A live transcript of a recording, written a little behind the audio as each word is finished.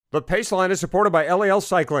The Paceline is supported by LAL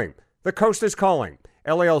Cycling. The coast is calling.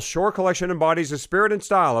 LAL's Shore Collection embodies the spirit and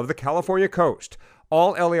style of the California coast.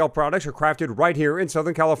 All LAL products are crafted right here in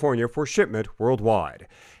Southern California for shipment worldwide.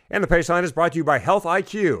 And the Paceline is brought to you by Health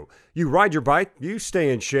IQ. You ride your bike, you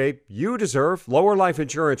stay in shape, you deserve lower life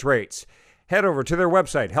insurance rates. Head over to their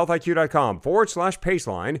website,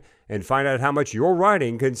 healthiq.com/Paceline, and find out how much your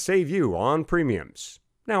riding can save you on premiums.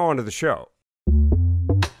 Now on to the show.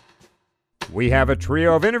 We have a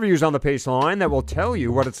trio of interviews on the Paceline that will tell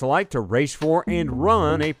you what it's like to race for and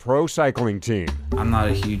run a pro cycling team. I'm not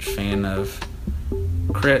a huge fan of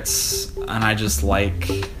crits, and I just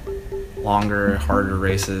like longer, harder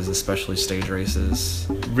races, especially stage races.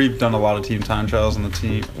 We've done a lot of team time trials on the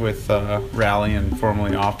team with Rally and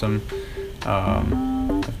formerly Optum.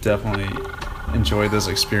 I've definitely enjoyed those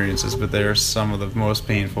experiences, but they're some of the most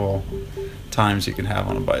painful times you can have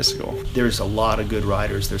on a bicycle. There's a lot of good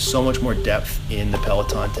riders. There's so much more depth in the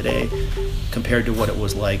peloton today compared to what it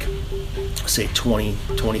was like, say, 20,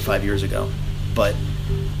 25 years ago. But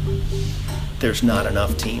there's not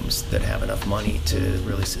enough teams that have enough money to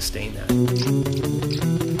really sustain that.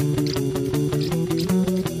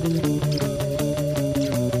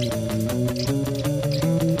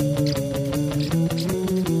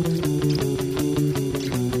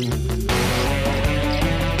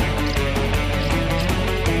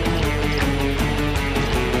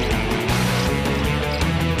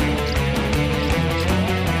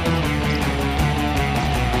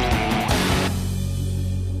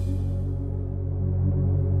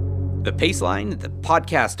 Paceline, the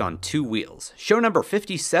podcast on two wheels, show number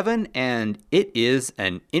 57, and it is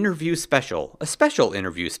an interview special, a special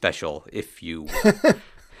interview special, if you will.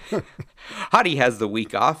 Hottie has the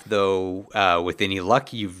week off, though with any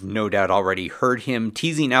luck, you've no doubt already heard him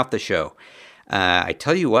teasing out the show. I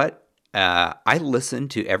tell you what, I listen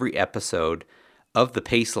to every episode of the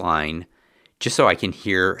Paceline just so I can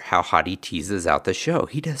hear how Hottie teases out the show.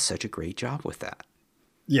 He does such a great job with that.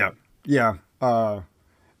 Yeah.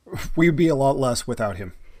 We'd be a lot less without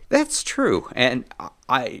him. That's true, and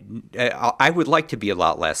I would like to be a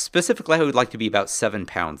lot less. Specifically, I would like to be about 7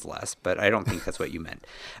 pounds less, but I don't think that's what you meant.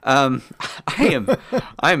 I'm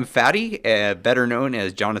Fatty, better known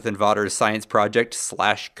as Jonathan Votter's Science Project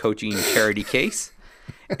 / Coaching Charity Case,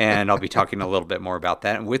 and I'll be talking a little bit more about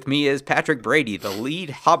that. And with me is Patrick Brady, the lead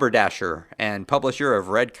haberdasher and publisher of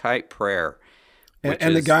Red Kite Prayer.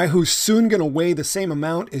 And the guy who's soon going to weigh the same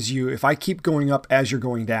amount as you if I keep going up as you're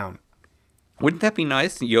going down. Wouldn't that be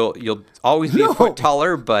nice? You'll always be a foot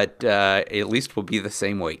taller, but at least we'll be the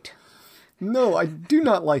same weight. No, I do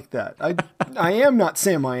not like that. I am not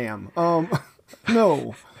Sam I am.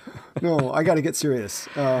 No, I got to get serious.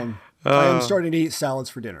 I am starting to eat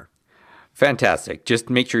salads for dinner. Fantastic. Just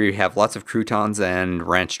make sure you have lots of croutons and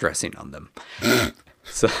ranch dressing on them.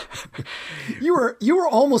 So you were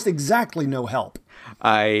almost exactly no help.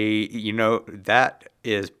 That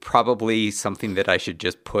is probably something that I should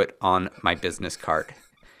just put on my business card.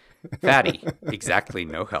 Fatty, exactly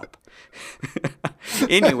no help.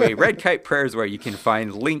 Anyway, Red Kite Prayer is where you can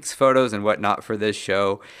find links, photos, and whatnot for this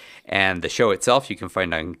show. And the show itself you can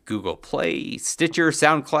find on Google Play, Stitcher,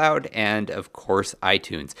 SoundCloud, and, of course,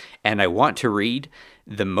 iTunes. And I want to read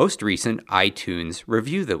the most recent iTunes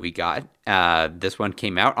review that we got. This one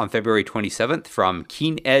came out on February 27th from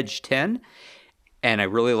Keen Edge 10. And I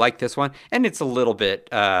really like this one. And it's a little bit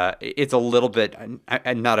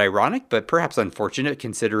not ironic, but perhaps unfortunate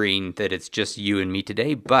considering that it's just you and me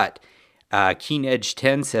today. But Keen Edge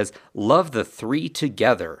 10 says, "Love the three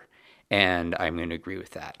together." And I'm going to agree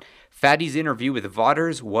with that. Fatty's interview with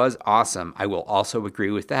Votters was awesome. I will also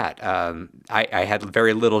agree with that. I had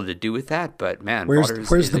very little to do with that, but man,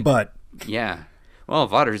 where's the butt? Yeah. Well,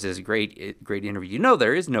 Votters is a great interview. No,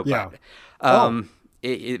 there is no butt.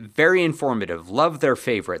 Very informative. Love their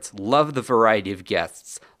favorites. Love the variety of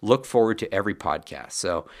guests. Look forward to every podcast.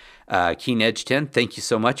 So, Keen Edge 10, thank you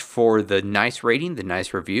so much for the nice rating, the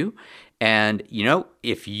nice review. And,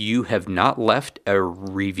 if you have not left a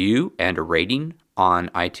review and a rating on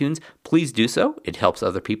iTunes, please do so. It helps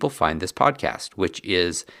other people find this podcast, which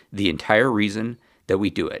is the entire reason that we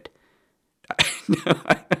do it.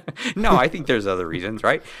 No, I think there's other reasons,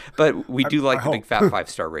 right? But we do like the big fat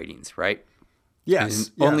 5-star ratings, right? Yes.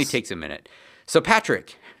 It only takes a minute. So,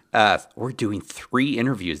 Patrick, we're doing 3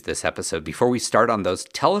 interviews this episode. Before we start on those,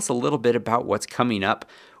 tell us a little bit about what's coming up.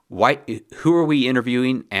 Who are we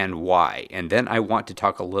interviewing and why? And then I want to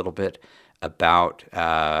talk a little bit about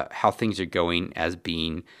how things are going as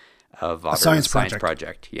being a science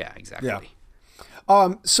project. Yeah, exactly.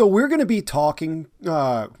 Yeah. So we're going to be talking,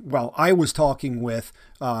 I was talking with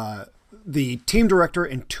the team director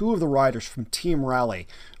and two of the riders from Team Rally,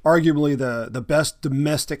 arguably the best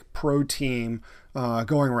domestic pro team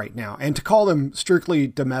going right now. And to call them strictly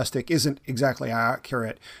domestic isn't exactly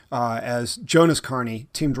accurate. As Jonas Carney,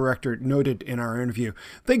 team director, noted in our interview,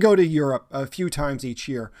 they go to Europe a few times each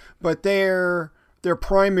year, but their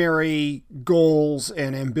primary goals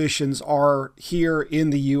and ambitions are here in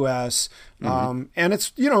the U.S. And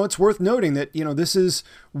it's, it's worth noting that, this is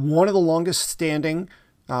one of the longest standing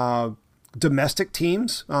domestic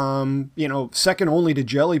teams, second only to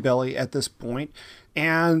Jelly Belly at this point.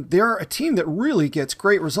 And they're a team that really gets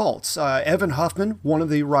great results. Evan Huffman, one of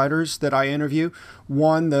the riders that I interview,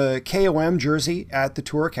 won the KOM jersey at the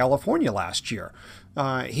Tour of California last year.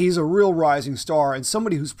 He's a real rising star and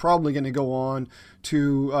somebody who's probably going to go on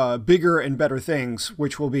to bigger and better things,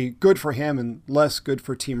 which will be good for him and less good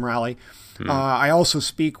for Team Rally. I also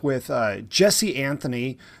speak with Jesse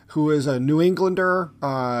Anthony, who is a New Englander,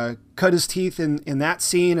 cut his teeth in that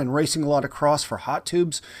scene and racing a lot of cross for Hot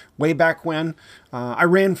Tubes way back when. I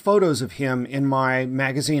ran photos of him in my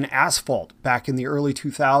magazine Asphalt back in the early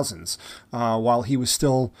 2000s while he was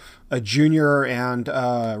still a junior and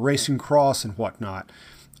racing cross and whatnot.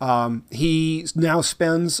 He now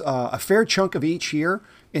spends a fair chunk of each year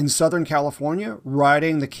in Southern California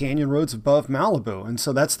riding the canyon roads above Malibu. And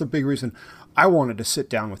so that's the big reason I wanted to sit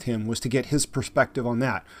down with him, was to get his perspective on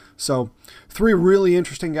that. So 3 really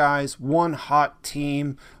interesting guys, 1 hot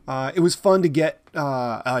team. It was fun to get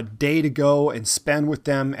a day to go and spend with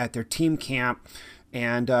them at their team camp.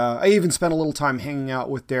 And I even spent a little time hanging out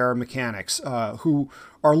with their mechanics, who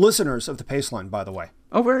are listeners of the Paceline, by the way.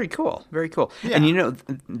 Oh, very cool. Very cool. Yeah.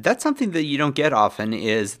 And, that's something that you don't get often,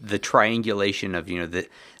 is the triangulation of,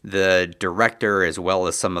 the director as well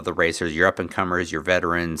as some of the racers, your up-and-comers, your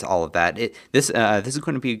veterans, all of that. This is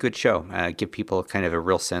going to be a good show. Give people kind of a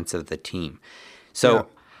real sense of the team. So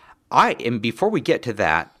before we get to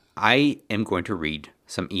that, I am going to read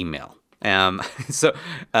some email. So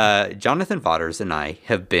Jonathan Vaughters and I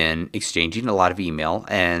have been exchanging a lot of email,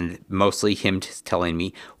 and mostly him just telling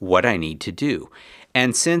me what I need to do.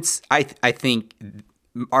 And since I think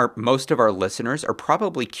most of our listeners are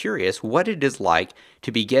probably curious what it is like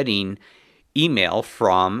to be getting email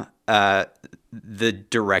from the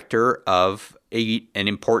director of an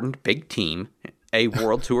important big team, a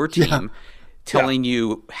world tour team, telling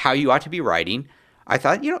you how you ought to be riding, I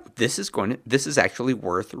thought, this is actually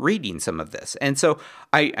worth reading some of this. And so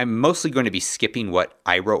I'm mostly going to be skipping what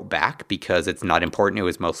I wrote back because it's not important. It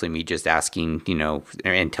was mostly me just asking,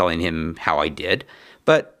 and telling him how I did.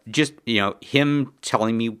 But just, him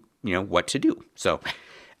telling me, what to do. So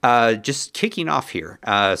just kicking off here.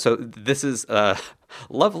 So this is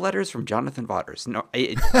love letters from Jonathan Vaughters. No,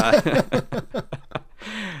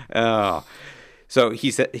 So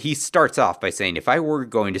he starts off by saying, if I were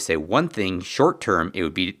going to say one thing short term, it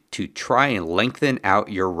would be to try and lengthen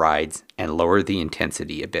out your rides and lower the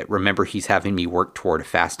intensity a bit. Remember, he's having me work toward a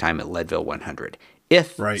fast time at Leadville 100.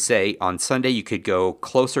 If, say, on Sunday you could go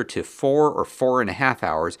closer to 4 or 4.5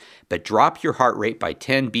 hours, but drop your heart rate by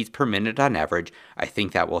 10 beats per minute on average, I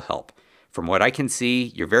think that will help. From what I can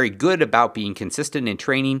see, you're very good about being consistent in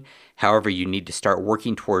training. However, you need to start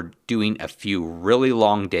working toward doing a few really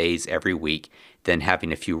long days every week, then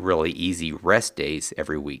having a few really easy rest days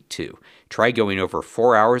every week too. Try going over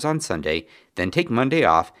 4 hours on Sunday, then take Monday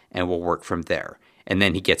off, and we'll work from there. And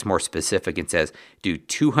then he gets more specific and says, do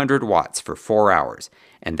 200 watts for 4 hours,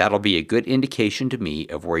 and that'll be a good indication to me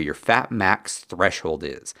of where your fat max threshold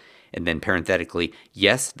is. And then parenthetically,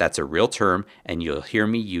 yes, that's a real term, and you'll hear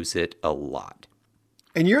me use it a lot.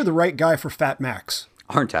 And you're the right guy for Fat Max.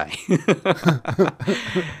 Aren't I?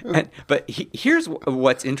 But here's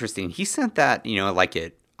what's interesting. He sent that,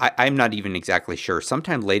 I'm not even exactly sure,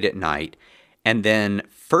 sometime late at night. And then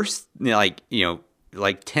first, like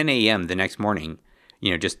 10 a.m. the next morning,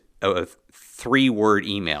 just a 3-word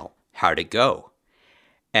email, how'd it go?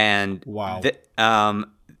 And wow.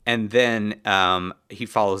 And then he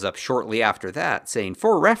follows up shortly after that saying,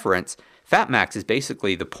 for reference, fat max is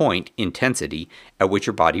basically the point intensity at which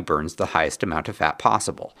your body burns the highest amount of fat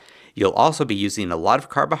possible. You'll also be using a lot of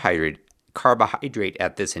carbohydrate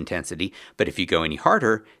at this intensity, but if you go any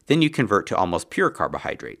harder, then you convert to almost pure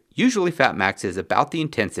carbohydrate. Usually fat max is about the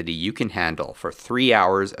intensity you can handle for 3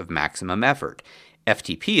 hours of maximum effort.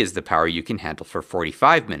 FTP is the power you can handle for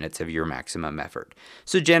 45 minutes of your maximum effort.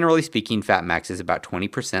 So generally speaking, fat max is about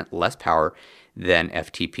 20% less power than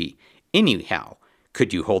FTP. Anyhow,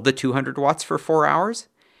 could you hold the 200 watts for 4 hours?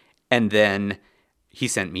 And then he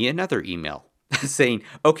sent me another email saying,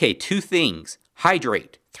 okay, 2 things.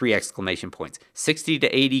 Hydrate, 3 exclamation points. 60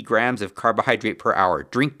 to 80 grams of carbohydrate per hour.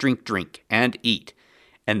 Drink, drink, drink, and eat.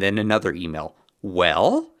 And then another email.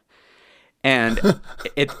 Well? And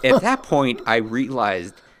at that point, I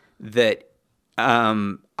realized that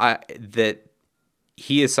that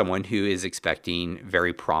he is someone who is expecting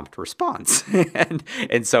very prompt response.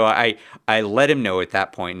 and so I let him know at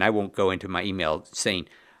that point, and I won't go into my email saying,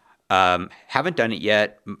 haven't done it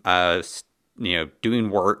yet, doing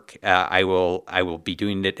work. I will be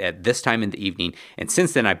doing it at this time in the evening. And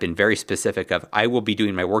since then, I've been very specific of I will be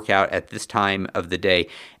doing my workout at this time of the day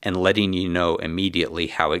and letting you know immediately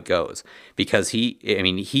how it goes. Because he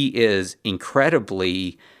is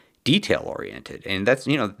incredibly detail oriented, and that's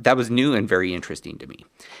that was new and very interesting to me.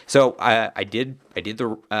 So I did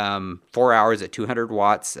the 4 hours at 200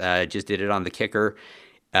 watts. Just did it on the kicker,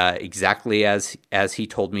 exactly as he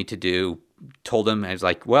told me to do. Told him, I was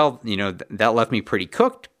like, well, that left me pretty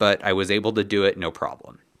cooked, but I was able to do it no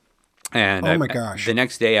problem. And oh my gosh, the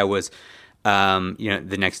next day I was,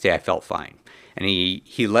 the next day I felt fine, and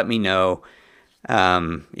he let me know.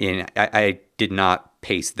 I did not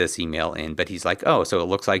paste this email in, but he's like, oh, so it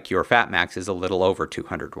looks like your fat max is a little over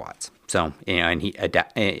 200 watts. So, and he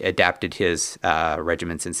adapted his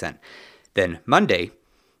regimen since then. Then Monday,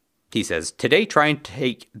 he says, today try and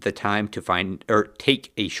take the time to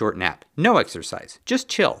take a short nap. No exercise, just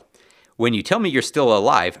chill. When you tell me you're still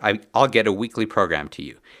alive, I'll get a weekly program to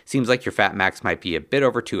you. Seems like your fat max might be a bit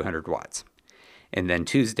over 200 watts. And then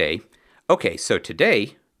Tuesday, okay, so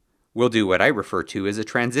today we'll do what I refer to as a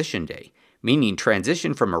transition day, meaning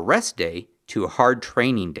transition from a rest day to a hard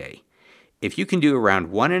training day. If you can do around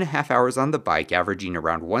 1.5 hours on the bike, averaging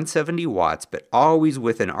around 170 watts, but always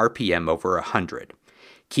with an RPM over 100.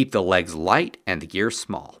 Keep the legs light and the gear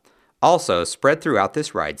small. Also, spread throughout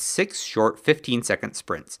this ride 6 short 15-second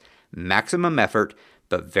sprints. Maximum effort,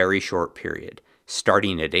 but very short period.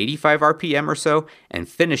 Starting at 85 RPM or so and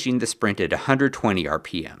finishing the sprint at 120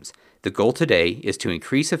 RPMs. The goal today is to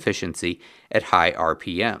increase efficiency at high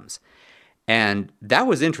RPMs. And that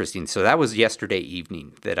was interesting. So that was yesterday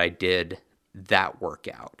evening that I did that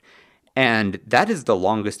workout. And that is the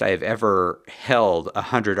longest I have ever held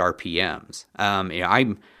 100 RPMs.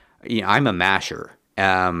 I'm a masher,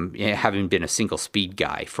 having been a single speed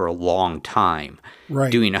guy for a long time.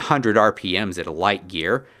 Right. Doing 100 RPMs at a light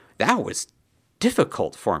gear, that was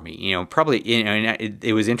difficult for me. Probably, and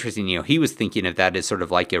it was interesting. He was thinking of that as sort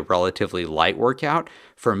of like a relatively light workout.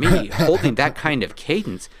 For me, holding that kind of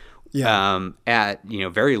cadence at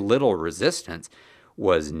very little resistance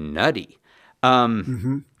was nutty.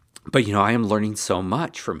 But I am learning so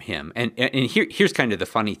much from him, and here's kind of the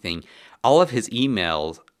funny thing: all of his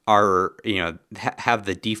emails are have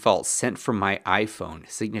the default sent from my iPhone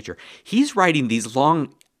signature. He's writing these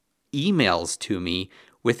long emails to me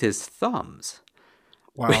with his thumbs.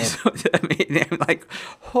 Wow! So, I'm like,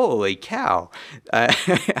 holy cow!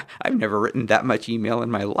 I've never written that much email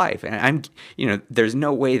in my life, and there's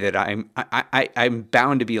no way that I'm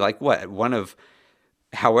bound to be like one of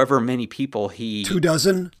however many people he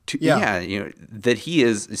 24. That he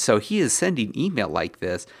is. So he is sending email like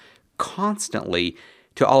this constantly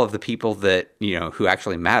to all of the people that who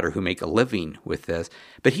actually matter, who make a living with this.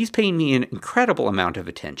 But he's paying me an incredible amount of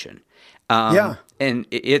attention. And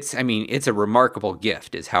it's a remarkable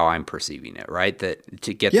gift is how I'm perceiving it, right? That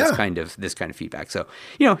to get this kind of feedback. So,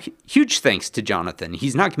 huge thanks to Jonathan.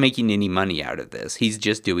 He's not making any money out of this. He's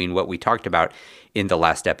just doing what we talked about in the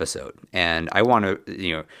last episode. And I want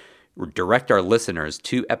to, direct our listeners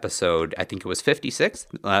to episode, I think it was 56,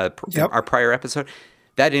 our prior episode.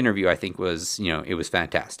 That interview, I think, was, it was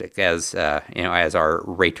fantastic. As our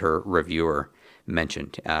rater reviewer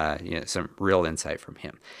mentioned, some real insight from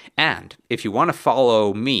him. And if you want to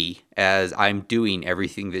follow me as I'm doing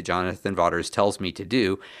everything that Jonathan Vaughters tells me to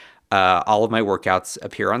do, all of my workouts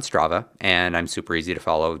appear on Strava, and I'm super easy to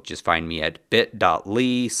follow. Just find me at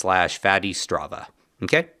bit.ly/fattystrava.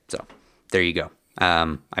 Okay, so there you go.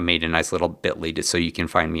 I made a nice little bit.ly so you can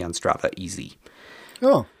find me on Strava easy.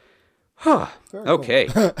 Oh, okay.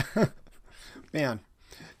 Cool. Man.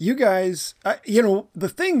 You guys, the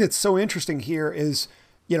thing that's so interesting here is,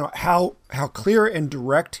 how clear and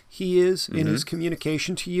direct he is in his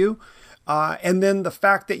communication to you. And then the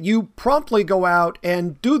fact that you promptly go out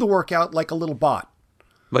and do the workout like a little bot.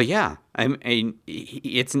 Well, yeah. I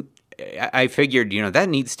figured, that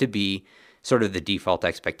needs to be sort of the default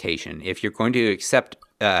expectation. If you're going to accept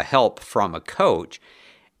help from a coach,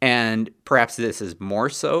 and perhaps this is more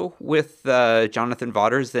so with Jonathan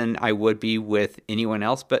Vaughters than I would be with anyone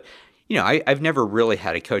else. But, I've never really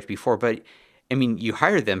had a coach before. But, you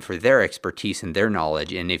hire them for their expertise and their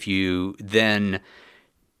knowledge. And if you then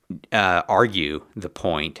argue the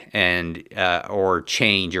point and or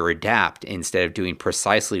change or adapt instead of doing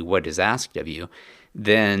precisely what is asked of you,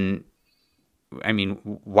 then I mean,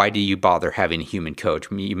 why do you bother having a human coach?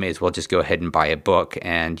 I mean, you may as well just go ahead and buy a book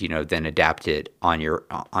and, then adapt it on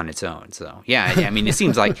its own. So, yeah, I mean, it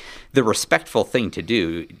seems like the respectful thing to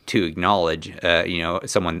do to acknowledge,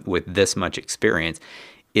 someone with this much experience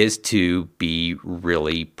is to be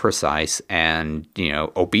really precise and,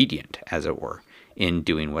 obedient, as it were, in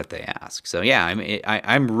doing what they ask. So, yeah, I mean,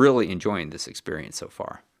 I'm really enjoying this experience so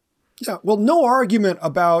far. Yeah, well, no argument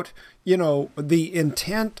about, the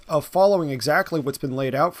intent of following exactly what's been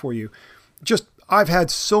laid out for you. Just, I've had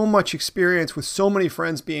so much experience with so many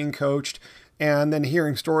friends being coached and then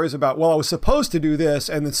hearing stories about, well, I was supposed to do this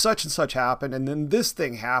and then such and such happened and then this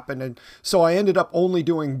thing happened. And so I ended up only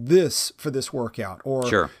doing this for this workout or,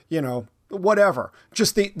 sure. Whatever.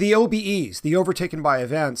 Just the OBEs, the overtaken by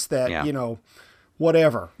events that,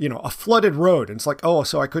 whatever, a flooded road. And it's like, oh,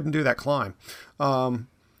 so I couldn't do that climb.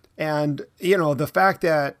 And, the fact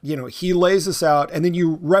that, he lays this out and then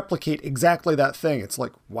you replicate exactly that thing. It's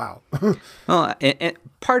like, wow. Well, and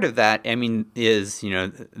part of that, I mean, is,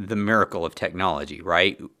 the miracle of technology,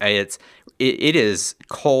 right? It is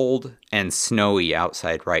cold and snowy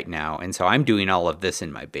outside right now. And so I'm doing all of this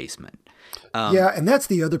in my basement. Yeah. And that's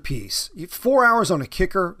the other piece. 4 hours on a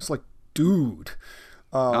kicker. It's like, dude.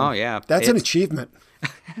 Oh, yeah. That's an achievement.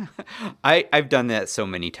 I've done that so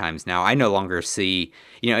many times now. I no longer see,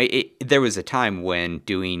 there was a time when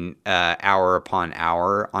doing hour upon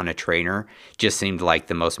hour on a trainer just seemed like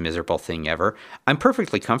the most miserable thing ever. I'm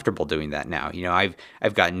perfectly comfortable doing that now.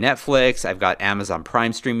 I've got Netflix, I've got Amazon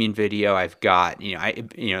Prime streaming video, I've got,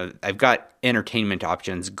 I've got entertainment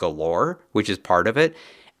options galore, which is part of it.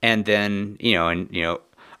 And then,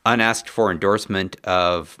 unasked for endorsement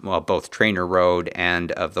of, both Trainer Road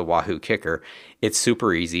and of the Wahoo Kicker, it's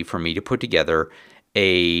super easy for me to put together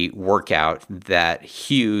a workout that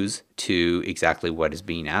hews to exactly what is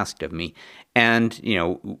being asked of me. And,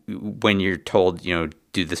 when you're told,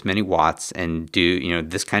 do this many watts and do,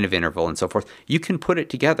 this kind of interval and so forth, you can put it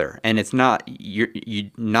together and it's not, you're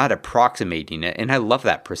not approximating it. And I love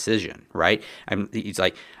that precision, right? It's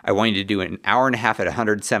like, I want you to do an hour and a half at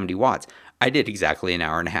 170 watts. I did exactly an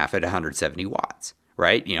hour and a half at 170 watts,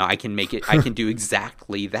 right? I can do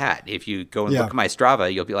exactly that. If you go and look at my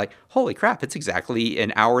Strava, you'll be like, holy crap, it's exactly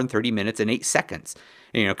an hour and 30 minutes and 8 seconds,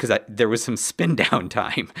 because there was some spin down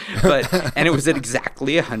time, and it was at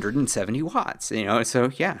exactly 170 watts, so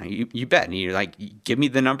yeah, you bet. And you're like, give me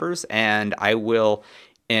the numbers and I will,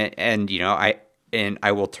 and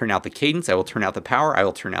I will turn out the cadence, I will turn out the power, I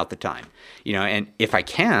will turn out the time, and if I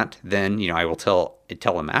can't, then, I will tell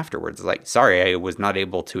them afterwards, like, sorry, I was not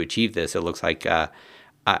able to achieve this. It looks like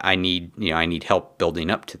I need help building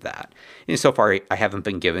up to that. And so far, I haven't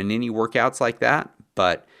been given any workouts like that,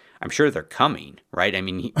 but I'm sure they're coming, right? I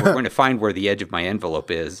mean, we're going to find where the edge of my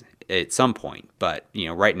envelope is at some point, but,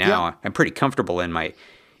 right now I'm pretty comfortable in my,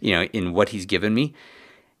 in what he's given me.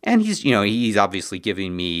 And he's obviously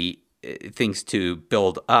giving me things to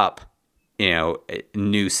build up,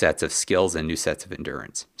 new sets of skills and new sets of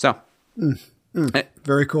endurance. So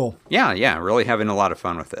very cool. Yeah, really having a lot of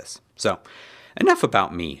fun with this. So enough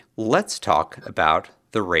about me. Let's talk about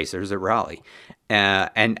the racers at Raleigh.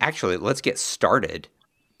 And actually, let's get started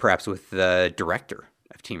perhaps with the director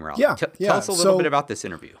of Team Raleigh. Tell us a little bit about this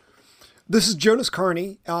interview. This is Jonas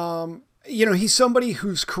Carney. He's somebody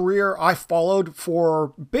whose career I followed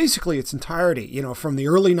for basically its entirety, from the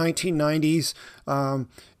early 1990s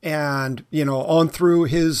and, on through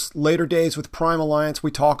his later days with Prime Alliance. We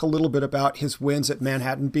talk a little bit about his wins at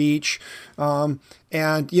Manhattan Beach. And,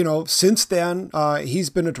 since then, he's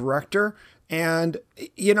been a director and,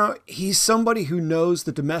 he's somebody who knows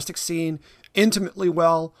the domestic scene intimately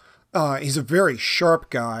well. He's a very sharp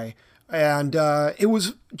guy. And it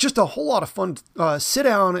was just a whole lot of fun to sit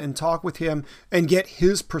down and talk with him and get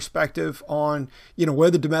his perspective on,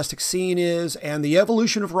 where the domestic scene is and the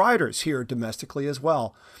evolution of riders here domestically as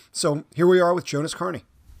well. So here we are with Jonas Carney.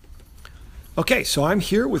 Okay, so I'm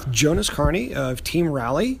here with Jonas Carney of Team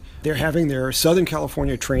Raleigh. They're having their Southern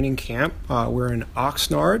California training camp. We're in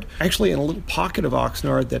Oxnard, actually in a little pocket of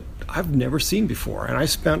Oxnard that I've never seen before. And I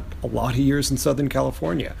spent a lot of years in Southern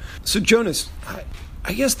California. So Jonas,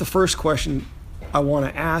 I guess the first question I want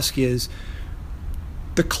to ask is,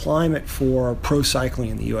 the climate for pro cycling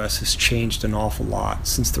in the U.S. has changed an awful lot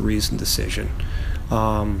since the Reason decision.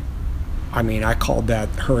 I called that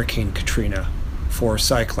Hurricane Katrina for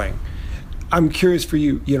cycling. I'm curious for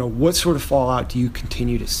you, what sort of fallout do you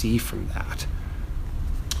continue to see from that?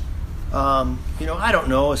 I don't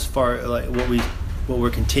know as far like what we're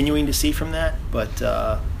continuing to see from that, but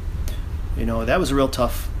that was a real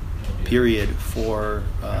tough period for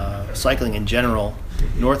cycling in general.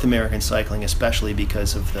 North American cycling, especially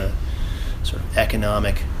because of the sort of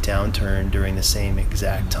economic downturn during the same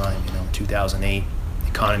exact time. 2008, the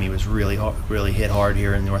economy was really hit hard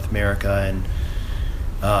here in North America, and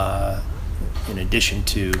in addition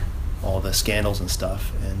to all the scandals and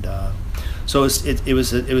stuff, and so it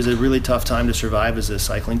was a really tough time to survive as a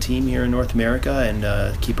cycling team here in North America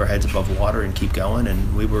and keep our heads above water and keep going.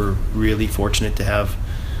 And we were really fortunate to have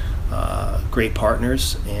great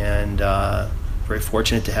partners, and very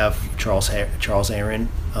fortunate to have Charles Aaron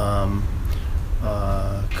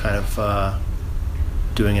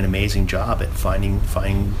doing an amazing job at finding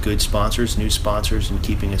good sponsors, new sponsors, and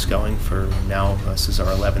keeping us going for now. This is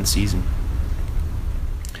our 11th season.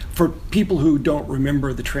 For people who don't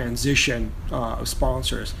remember the transition of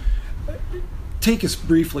sponsors, take us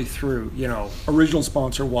briefly through. Original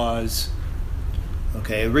sponsor was.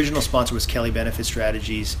 Okay, original sponsor was Kelly Benefit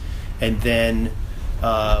Strategies, and then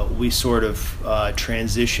we sort of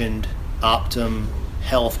transitioned. Optum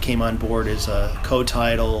Health came on board as a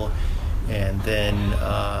co-title, and then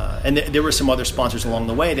there were some other sponsors along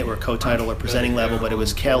the way that were co-title or presenting level, but it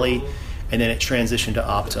was Kelly, and then it transitioned to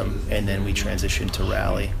Optum, and then we transitioned to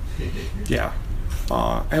Rally. Yeah.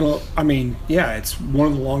 It's one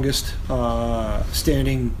of the longest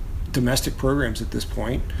standing domestic programs at this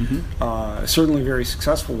point. Mm-hmm. Certainly a very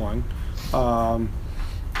successful one.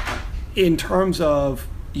 In terms of,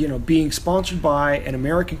 being sponsored by an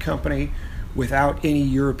American company without any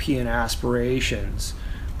European aspirations,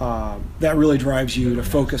 that really drives you to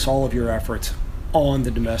focus all of your efforts on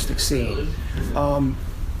the domestic scene.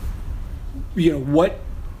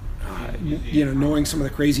 Knowing some of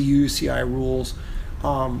the crazy UCI rules,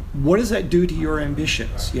 what does that do to your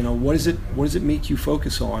ambitions? What does it make you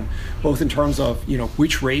focus on, both in terms of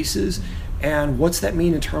which races, and what's that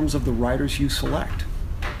mean in terms of the riders you select?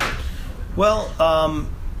 Well,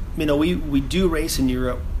 we do race in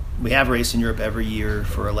Europe. We have raced in Europe every year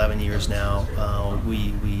for 11 years now.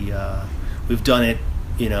 We've done it,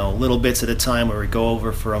 little bits at a time, where we go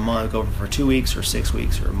over for a month, go over for 2 weeks or 6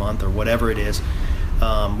 weeks or a month or whatever it is.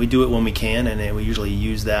 We do it when we can, and we usually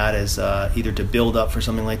use that as either to build up for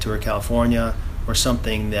something like Tour of California, or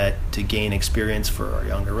something that to gain experience for our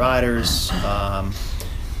younger riders. So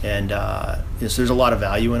there's a lot of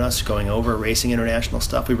value in us going over racing international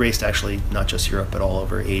stuff. We raced actually not just Europe, but all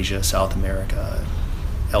over Asia, South America,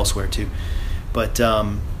 elsewhere too. But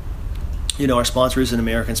our sponsor is an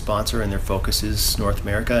American sponsor, and their focus is North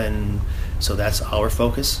America, and so that's our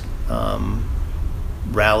focus.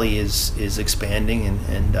 Rally is expanding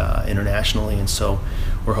and internationally, and so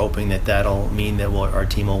we're hoping that'll mean that our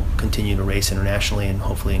team will continue to race internationally and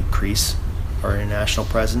hopefully increase our international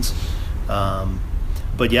presence.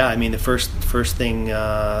 But yeah, the first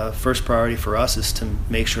priority for us is to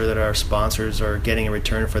make sure that our sponsors are getting a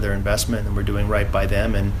return for their investment, and we're doing right by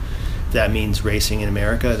them. And if that means racing in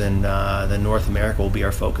America, then North America will be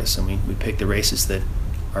our focus. And we pick the races that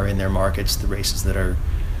are in their markets, the races that are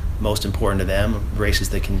most important to them, races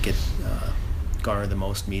that can garner the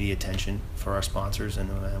most media attention for our sponsors,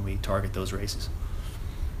 and we target those races.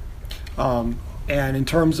 And in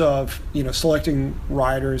terms of selecting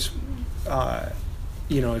riders,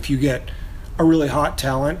 if you get a really hot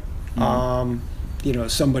talent, mm-hmm.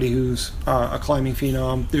 Somebody who's a climbing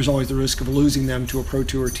phenom, there's always the risk of losing them to a pro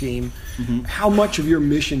tour team. Mm-hmm. How much of your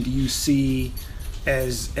mission do you see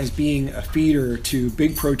as being a feeder to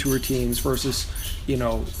big pro tour teams versus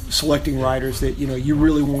selecting riders that you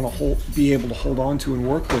really want to be able to hold on to and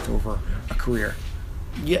work with over a career?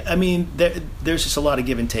 Yeah, there's just a lot of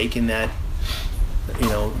give and take in that.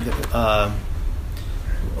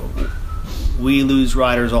 We lose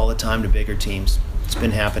riders all the time to bigger teams. It's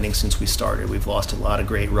been happening since we started. We've lost a lot of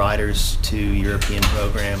great riders to European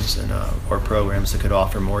programs or programs that could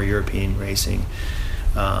offer more European racing,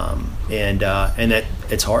 and that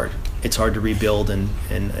it's hard. It's hard to rebuild and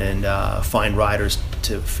find riders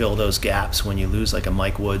to fill those gaps when you lose like a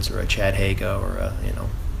Mike Woods or a Chad Haga or a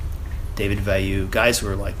David Vayu, guys who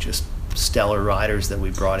are like just stellar riders that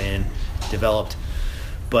we brought in, developed.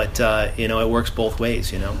 But it works both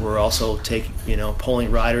ways. We're also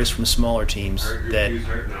pulling riders from smaller teams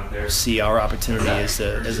that see our opportunity as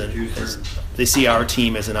they see our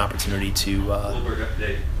team as an opportunity to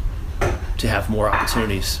have more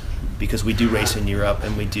opportunities, because we do race in Europe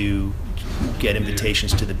and we do get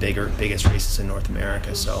invitations to the biggest races in North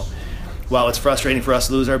America. So while it's frustrating for us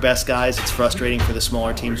to lose our best guys, it's frustrating for the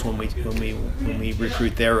smaller teams when we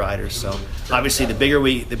recruit their riders. So obviously, the bigger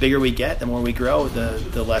we get, the more we grow,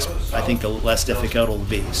 the less difficult it'll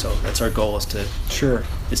be. So that's our goal is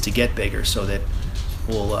to get bigger, so that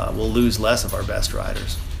we'll lose less of our best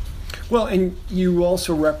riders. Well, and you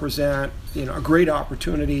also represent, a great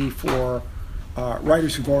opportunity for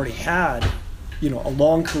riders who've already had, a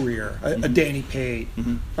long career, a Danny Pate,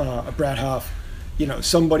 a Brad Huff,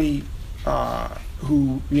 somebody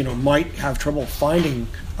who, might have trouble finding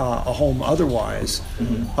a home otherwise.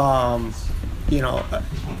 I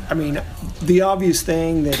mean, the obvious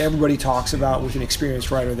thing that everybody talks about with an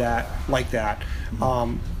experienced rider like that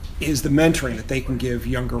is the mentoring that they can give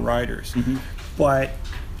younger riders. But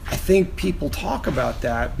I think people talk about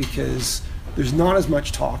that because there's not as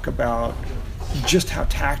much talk about just how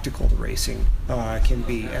tactical the racing can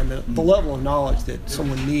be, and the level of knowledge that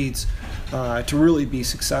someone needs to really be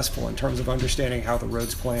successful in terms of understanding how the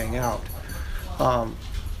road's playing out. I'm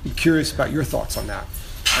curious about your thoughts on that.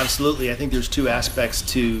 Absolutely. I think there's two aspects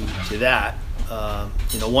to that.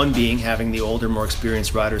 One being having the older, more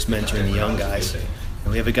experienced riders mentoring the young guys.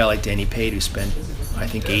 And we have a guy like Danny Pate who spent, I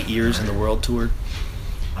think, 8 years in the World Tour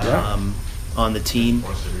on the team.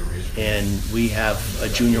 And we have a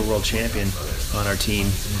junior world champion on our team,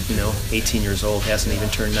 18 years old, hasn't even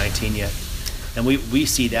turned 19 yet. And we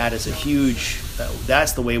see that as a huge,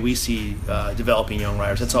 that's the way we see developing young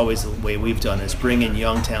riders. That's always the way we've done it, is bring in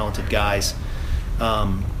young, talented guys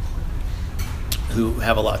who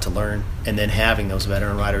have a lot to learn, and then having those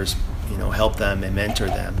veteran riders, help them and mentor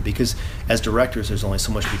them. Because as directors, there's only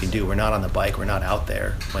so much we can do. We're not on the bike, we're not out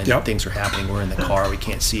there when things are happening. We're in the car, we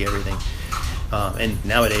can't see everything. And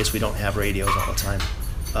nowadays we don't have radios all the time.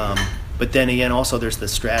 But then again, also there's the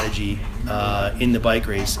strategy in the bike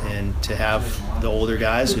race, and to have the older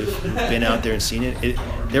guys who've been out there and seen it,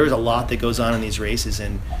 there is a lot that goes on in these races.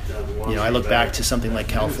 And I look back to something like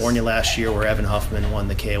California last year, where Evan Huffman won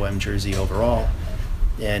the KOM jersey overall,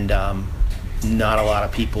 and not a lot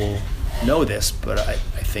of people know this, but I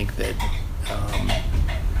think that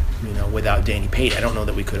without Danny Pate, I don't know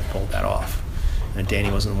that we could have pulled that off. And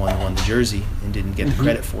Danny wasn't the one who won the jersey and didn't get the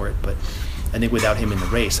credit for it, but I think without him in the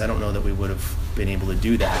race, I don't know that we would have been able to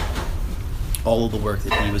do that. All of the work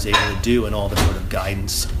that he was able to do and all the sort of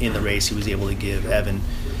guidance in the race he was able to give Evan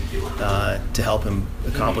to help him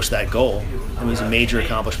accomplish that goal. It was a major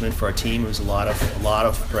accomplishment for our team. It was a lot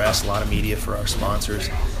of press, a lot of media for our sponsors.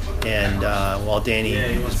 And while Danny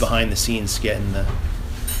was behind the scenes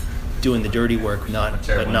doing the dirty work, not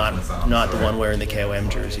the one wearing the KOM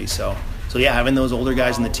jersey. So yeah, having those older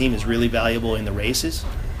guys in the team is really valuable in the races,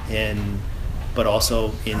 but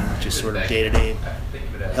also in just sort of day-to-day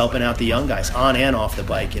helping out the young guys on and off the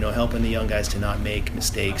bike, helping the young guys to not make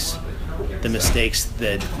mistakes, the mistakes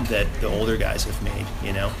that the older guys have made,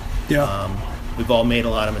 We've all made a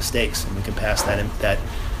lot of mistakes, and we can pass that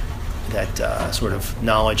sort of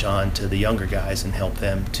knowledge on to the younger guys and help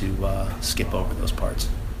them to skip over those parts.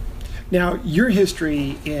 Now, your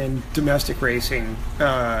history in domestic racing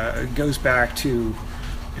goes back to,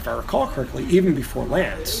 if I recall correctly, even before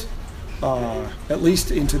Lance, at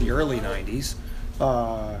least into the early 90s.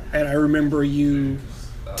 And I remember you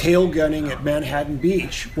tail gunning at Manhattan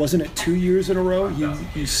Beach. Wasn't it 2 years in a row?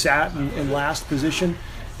 You sat in last position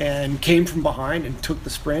and came from behind and took the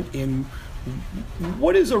sprint in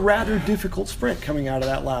what is a rather difficult sprint coming out of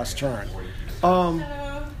that last turn.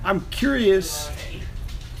 I'm curious,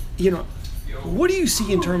 what do you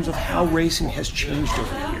see in terms of how racing has changed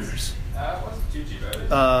over the years?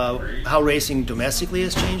 How racing domestically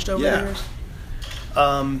has changed over the years?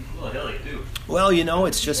 Well,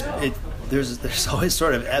 it's just there's always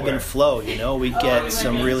sort of ebb and flow. We get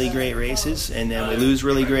some really great races, and then we lose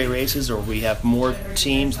really great races, or we have more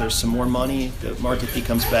teams. There's some more money. The market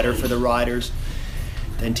becomes better for the riders.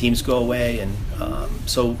 Then teams go away, and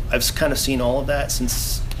so I've kind of seen all of that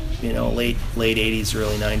since late 80s,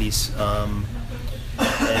 early 90s,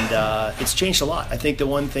 and it's changed a lot. I think the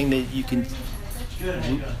one thing that you can,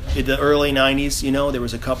 in the early 90s, there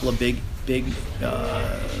was a couple of big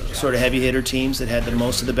sort of heavy hitter teams that had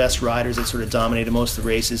most of the best riders that sort of dominated most of the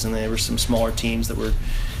races, and there were some smaller teams that were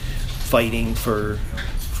fighting for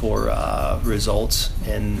results,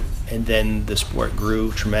 and then the sport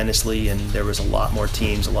grew tremendously, and there was a lot more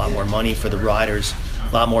teams, a lot more money for the riders,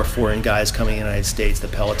 a lot more foreign guys coming in the United States. The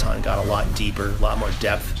peloton got a lot deeper, a lot more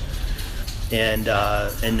depth, and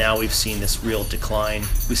now we've seen this real decline.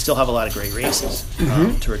 We still have a lot of great races.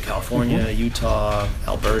 Tour of California, Utah,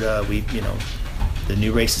 Alberta. The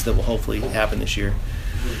new races that will hopefully happen this year.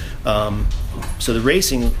 So the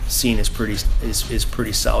racing scene is pretty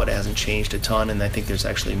solid. It hasn't changed a ton, and I think there's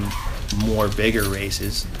actually more bigger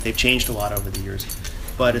races. They've changed a lot over the years.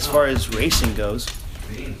 But as far as racing goes,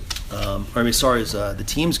 as far as the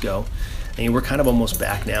teams go, we're kind of almost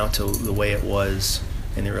back now to the way it was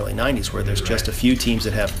in the early 90s, where there's just a few teams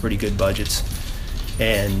that have pretty good budgets,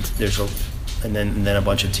 and there's and then a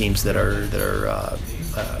bunch of teams that are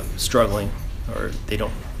struggling, or they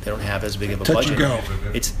don't have as big of a Touch budget. and go.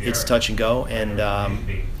 It's touch and go, and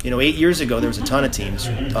 8 years ago there was a ton of teams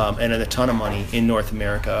and a ton of money in North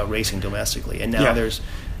America racing domestically, and now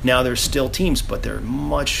there's still teams, but they're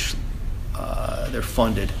much their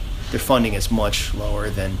funding is much lower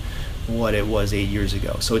than what it was 8 years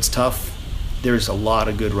ago. So it's tough. There's a lot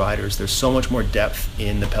of good riders. There's so much more depth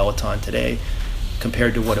in the peloton today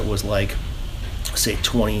compared to what it was like, say,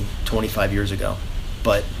 20, 25 years ago.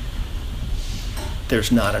 But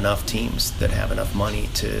there's not enough teams that have enough money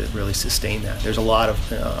to really sustain that. There's a lot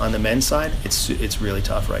of, on the men's side, it's really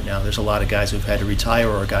tough right now. There's a lot of guys who've had to retire,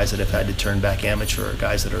 or guys that have had to turn back amateur, or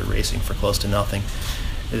guys that are racing for close to nothing,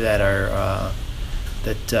 that are,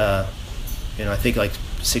 I think like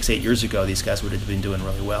 6-8 years ago, these guys would have been doing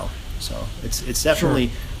really well. So it's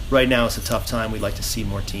definitely, right now it's a tough time. We'd like to see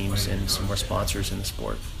more teams and some more sponsors in the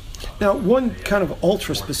sport. Now, one kind of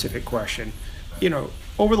ultra-specific question.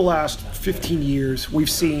 Over the last 15 years, we've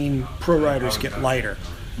seen pro riders get lighter,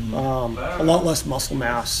 a lot less muscle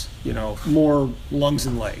mass, more lungs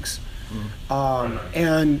and legs.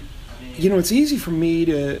 And, it's easy for me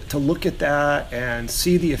to look at that and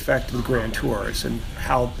see the effect of the Grand Tours and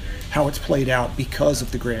how it's played out because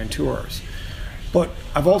of the Grand Tours. But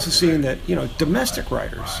I've also seen that, domestic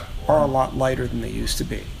riders are a lot lighter than they used to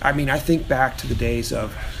be. I mean, I think back to the days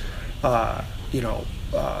of,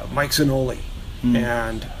 Mike Zanoli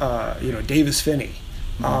and, Davis Finney.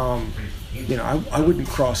 I wouldn't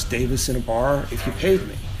cross Davis in a bar if you paid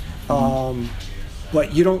me.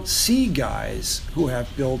 But you don't see guys who have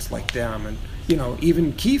builds like them. And,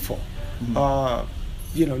 even Kiefel,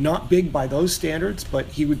 not big by those standards, but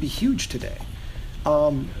he would be huge today.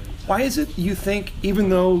 Why is it you think, even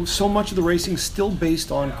though so much of the racing is still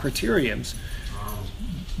based on criteriums,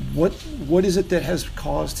 what is it that has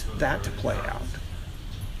caused that to play out?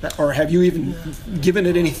 Or have you even given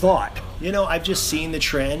it any thought? I've just seen the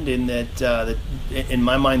trend in that, in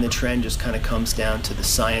my mind, the trend just kind of comes down to the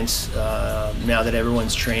science. Now that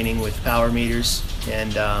everyone's training with power meters,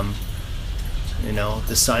 and,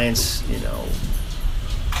 the science,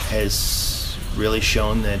 has really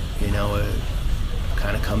shown that, it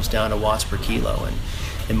kind of comes down to watts per kilo.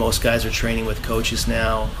 And most guys are training with coaches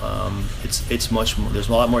now. It's much more, there's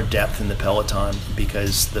a lot more depth in the peloton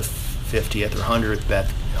because the 50th or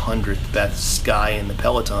 100th best guy in the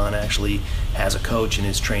peloton actually has a coach and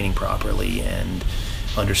is training properly and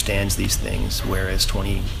understands these things, whereas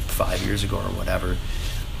 25 years ago or whatever,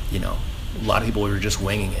 a lot of people were just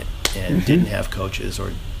winging it and didn't have coaches,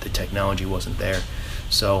 or the technology wasn't there.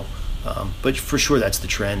 So but for sure that's the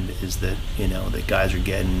trend, is that that guys are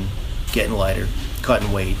getting lighter,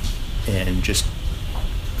 cutting weight, and just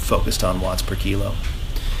focused on watts per kilo.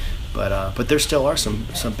 But there still are some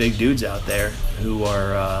big dudes out there who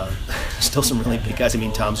are still some really big guys. I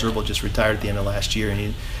mean, Tom Zerbel just retired at the end of last year, and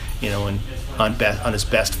he, on his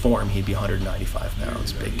best form, he'd be 195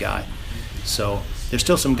 pounds, big guy. So there's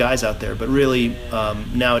still some guys out there, but really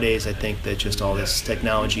nowadays I think that just all this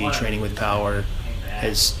technology, training with power,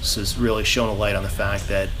 has really shown a light on the fact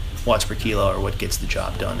that watts per kilo are what gets the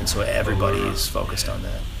job done, and so everybody is focused on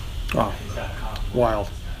that. Wow, wild,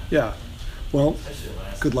 yeah. Well,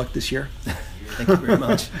 good luck this year. Thank you very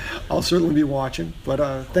much. I'll certainly be watching,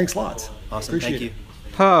 but thanks lots. Awesome, Appreciate thank you.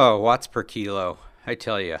 Oh, watts per kilo. I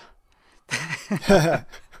tell you.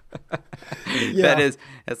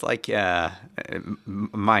 It's like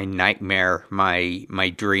my nightmare,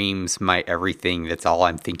 my dreams, my everything. That's all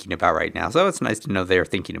I'm thinking about right now. So it's nice to know they're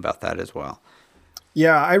thinking about that as well.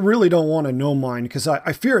 Yeah, I really don't want to know mine because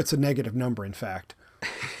I fear it's a negative number, in fact.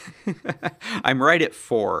 I'm right at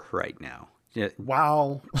 4 right now.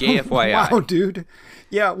 Wow. JFYI. Wow, dude.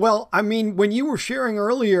 Yeah, well, I mean, when you were sharing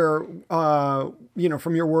earlier,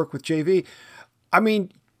 from your work with JV, I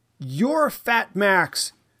mean, your fat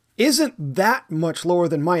max isn't that much lower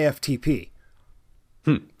than my FTP.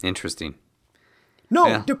 Interesting. No,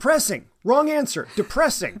 Yeah. Depressing. Wrong answer.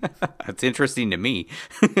 Depressing. It's interesting to me.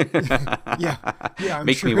 Yeah. I'm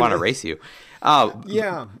Makes sure me it want to is. race you.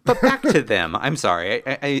 Yeah. But back to them. I'm sorry.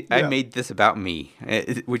 I made this about me,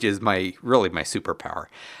 which is really my superpower.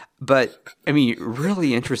 But I mean,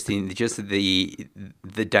 really interesting. Just the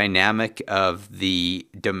dynamic of the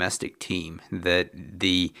domestic team. That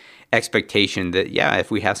the expectation that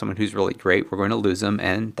if we have someone who's really great, we're going to lose them,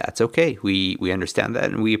 and that's okay. We understand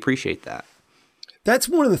that and we appreciate that. That's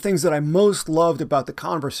one of the things that I most loved about the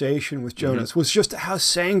conversation with Jonas was just how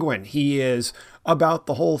sanguine he is about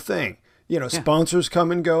the whole thing. Sponsors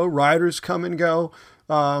come and go, riders come and go.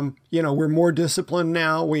 We're more disciplined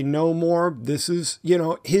now. We know more. This is,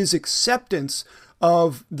 his acceptance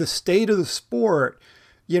of the state of the sport,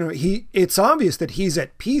 it's obvious that he's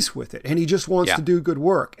at peace with it and he just wants to do good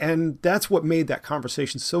work. And that's what made that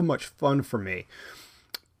conversation so much fun for me.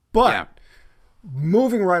 But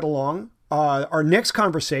moving right along, our next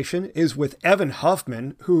conversation is with Evan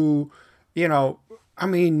Huffman, who,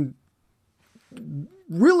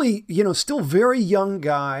 really, still very young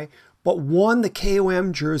guy, but won the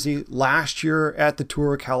KOM jersey last year at the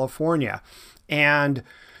Tour of California. And,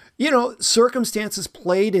 circumstances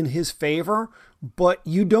played in his favor, but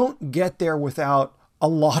you don't get there without a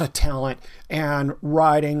lot of talent and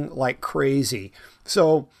riding like crazy.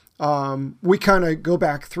 So we kind of go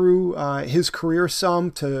back through his career some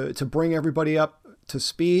to bring everybody up to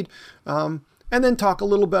speed, and then talk a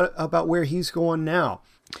little bit about where he's going now.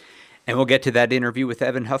 And we'll get to that interview with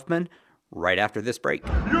Evan Huffman right after this break.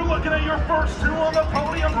 You're looking at your first two on the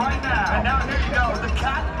podium right now. And now here you go. The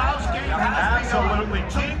cat and mouse game has absolutely.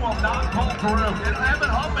 Team will not pull through. And Evan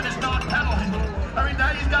Huffman is not pedaling. I mean, now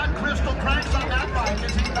he's got crystal cranks on that bike.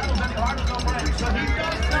 As he pedals any harder, no brakes. So he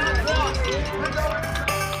does not walk.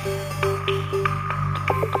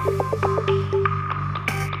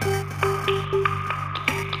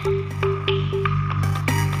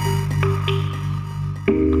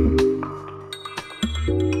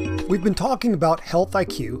 We've been talking about Health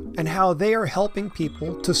IQ and how they are helping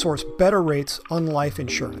people to source better rates on life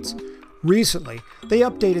insurance. Recently, they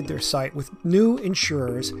updated their site with new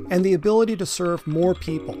insurers and the ability to serve more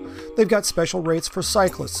people. They've got special rates for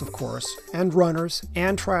cyclists, of course, and runners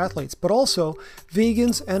and triathletes, but also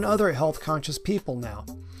vegans and other health-conscious people now.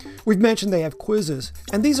 We've mentioned they have quizzes,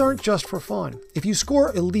 and these aren't just for fun. If you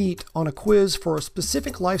score elite on a quiz for a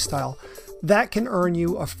specific lifestyle, that can earn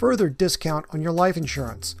you a further discount on your life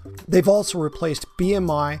insurance. They've also replaced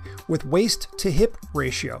BMI with waist to hip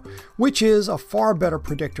ratio, which is a far better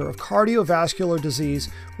predictor of cardiovascular disease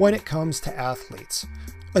when it comes to athletes.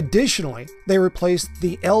 Additionally, they replaced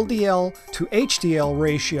the LDL to HDL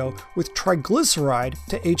ratio with triglyceride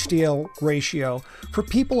to HDL ratio for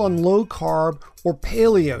people on low carb or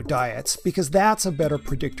paleo diets because that's a better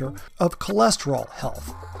predictor of cholesterol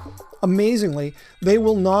health. Amazingly, they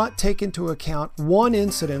will not take into account one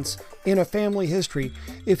incidence in a family history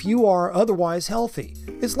if you are otherwise healthy.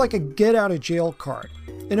 It's like a get out of jail card.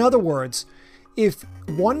 In other words, if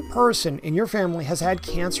one person in your family has had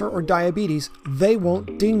cancer or diabetes, they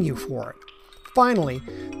won't ding you for it. Finally,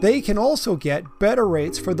 they can also get better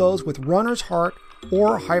rates for those with runner's heart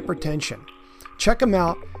or hypertension. Check them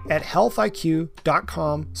out at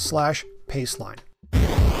healthiq.com/paceline.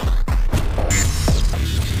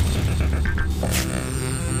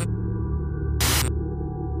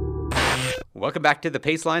 Welcome back to The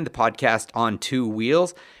Paceline, the podcast on two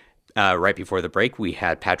wheels. Right before the break, we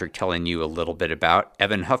had Patrick telling you a little bit about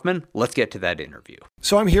Evan Huffman. Let's get to that interview.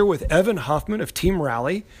 So I'm here with Evan Huffman of Team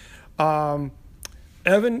Rally. Evan,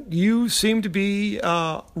 you seem to be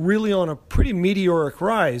really on a pretty meteoric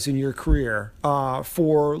rise in your career.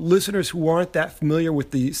 For listeners who aren't that familiar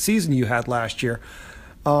with the season you had last year,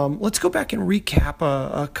 let's go back and recap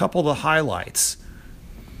a couple of the highlights.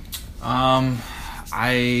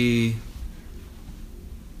 I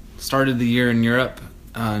started the year in Europe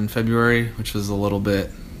in February, which was a little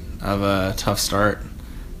bit of a tough start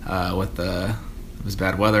with it was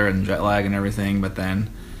bad weather and jet lag and everything, but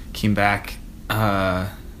then came back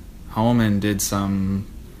home and did some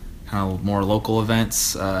kind of more local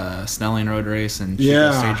events, Snelling Road Race and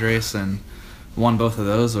Chico Stage Race, and won both of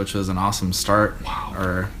those, which was an awesome start. Wow.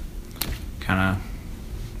 Or kind of,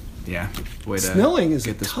 way to Snelling is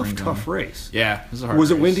get a the spring tough going. race. Yeah, it was a hard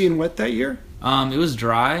Was race. it windy and wet that year? It was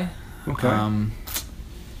dry. Okay. I'm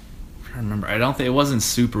trying to remember. I don't think it wasn't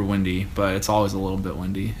super windy, but it's always a little bit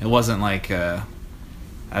windy. It wasn't like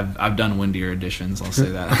I've done windier editions, I'll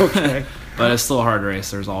say that. Okay. But it's still a hard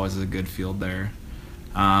race. There's always a good field there.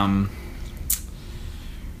 I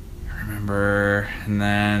remember, and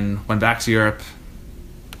then went back to Europe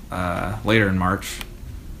later in March,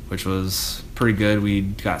 which was pretty good. We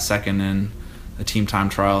got second in a team time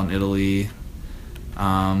trial in Italy.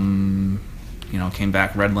 Came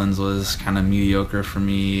back. Redlands was kind of mediocre for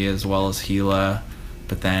me, as well as Gila.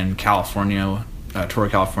 But then California, Tour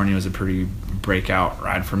of California was a pretty breakout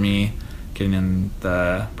ride for me, getting in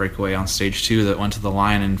the breakaway on stage 2 that went to the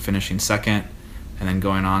line and finishing second, and then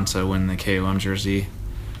going on to win the KOM jersey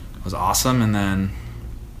was awesome. And then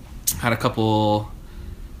had a couple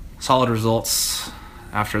solid results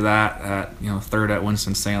after that. Third at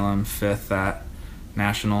Winston-Salem, fifth at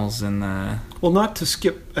Nationals in the... Well, not to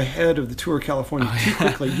skip ahead of the Tour of California too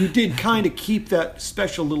quickly, you did kind of keep that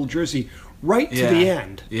special little jersey right to the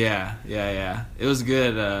end. Yeah. It was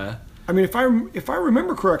good. I mean, if I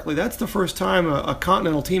remember correctly, that's the first time a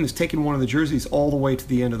Continental team has taken one of the jerseys all the way to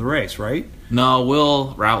the end of the race, right? No,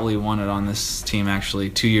 Will Routley won it on this team actually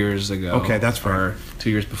 2 years ago. Okay, that's right. Or 2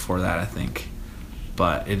 years before that, I think.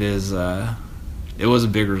 But it was a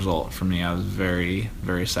big result for me. I was very,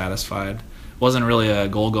 very satisfied. Wasn't really a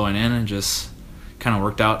goal going in, and just kind of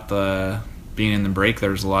worked out being in the break.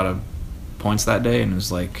 There was a lot of points that day, and it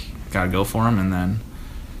was like, got to go for them, and then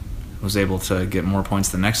was able to get more points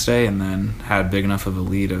the next day, and then had big enough of a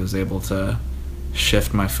lead I was able to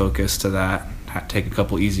shift my focus to that, take a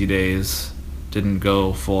couple easy days, didn't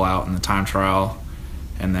go full out in the time trial,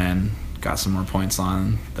 and then got some more points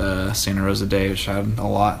on the Santa Rosa day, which had a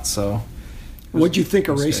lot. So what'd you think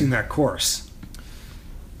of racing that course?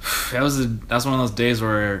 That was one of those days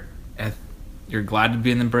where you're glad to be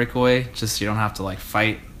in the breakaway, just you don't have to like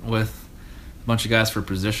fight with a bunch of guys for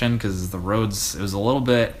position, because the roads, it was a little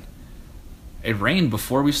bit. It rained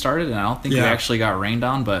before we started, and I don't think we actually got rained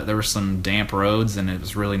on, but there were some damp roads, and it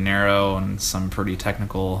was really narrow and some pretty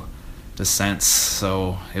technical descents,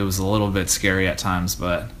 so it was a little bit scary at times,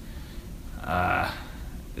 but now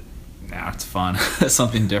it's fun. It's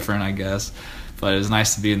something different, I guess. But it was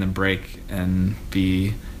nice to be in the break and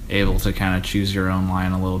be able to kind of choose your own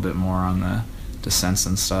line a little bit more on the descents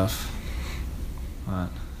and stuff. But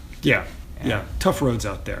yeah. Tough roads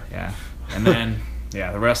out there. Yeah. And then,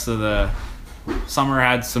 the rest of the summer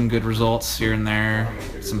had some good results here and there,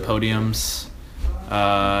 some podiums,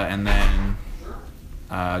 and then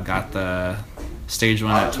got the stage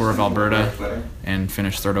win at Tour of Alberta and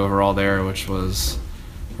finished third overall there, which was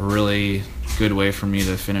a really good way for me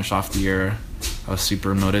to finish off the year. I was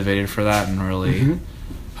super motivated for that and really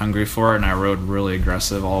hungry for it, and I rode really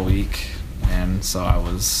aggressive all week, and so I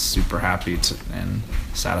was super happy and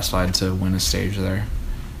satisfied to win a stage there.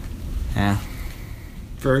 Yeah.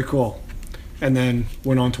 Very cool. And then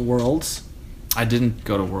went on to Worlds. I didn't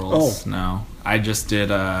go to Worlds. No. I just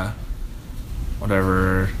did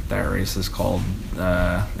whatever that race is called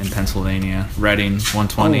in Pennsylvania. Reading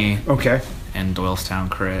 120. Oh, okay. And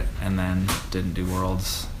Doylestown Crit, and then didn't do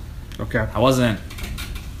Worlds. Okay. I wasn't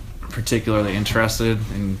particularly interested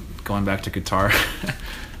in going back to Qatar.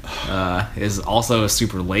 Is also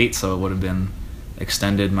super late, so it would have been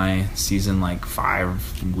extended my season like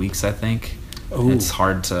 5 weeks, I think. Ooh. It's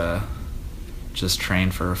hard to just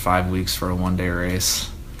train for 5 weeks for a one-day race,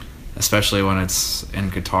 especially when it's in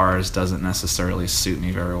Qatar. It doesn't necessarily suit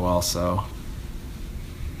me very well. So,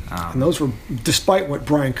 and those were, despite what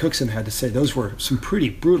Brian Cookson had to say, those were some pretty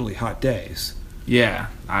brutally hot days. Yeah,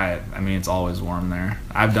 I mean, it's always warm there.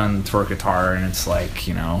 I've done Tour Qatar, and it's like,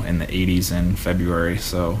 in the 80s in February,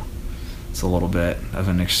 so it's a little bit of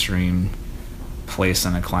an extreme place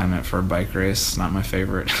and a climate for a bike race. Not my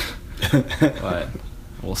favorite, but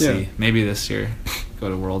we'll see. Maybe this year, go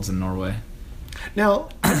to Worlds in Norway. Now,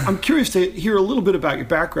 I'm curious to hear a little bit about your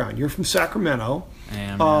background. You're from Sacramento.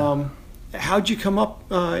 How'd you come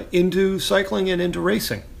up into cycling and into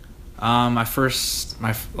racing? My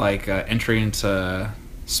entry into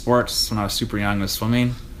sports when I was super young was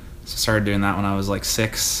swimming. So I started doing that when I was like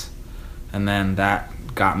 6, and then that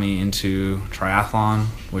got me into triathlon,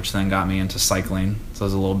 which then got me into cycling. So it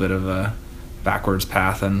was a little bit of a backwards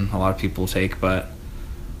path than a lot of people take, but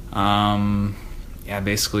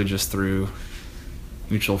basically just through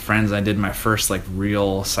mutual friends, I did my first like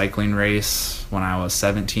real cycling race when I was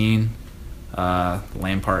 17.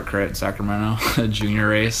 Lamb Park Crit in Sacramento, a junior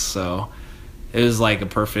race. So it was like a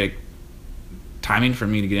perfect timing for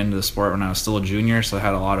me to get into the sport when I was still a junior, so I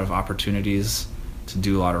had a lot of opportunities to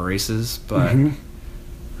do a lot of races, but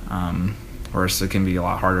whereas it can be a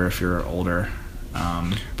lot harder if you're older.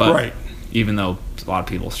 But right. Even though a lot of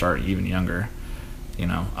people start even younger, just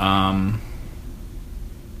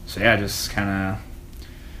kind of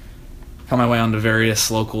found my way onto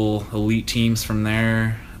various local elite teams from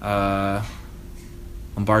there.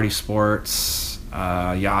 Lombardi Sports,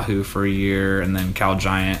 Yahoo for a year, and then Cal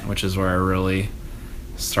Giant, which is where I really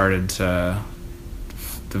started to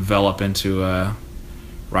develop into a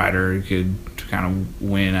rider who could kind of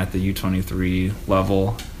win at the U23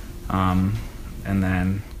 level. And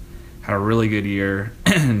then had a really good year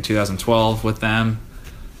in 2012 with them.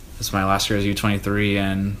 This is my last year as U23,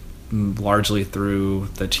 and largely through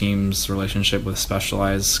the team's relationship with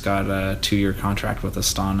Specialized, got a 2-year contract with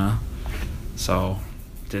Astana. So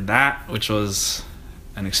did that, which was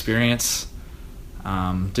an experience.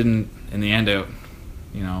 Didn't, in the end,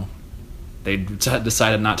 they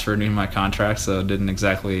decided not to renew my contract, so it didn't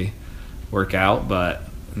exactly work out. But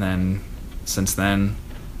then, since then,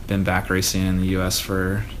 been back racing in the U.S.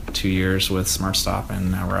 for 2 years with Smart Stop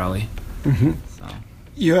and now Rally. Mm-hmm. So.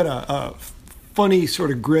 You had a funny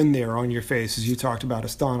sort of grin there on your face as you talked about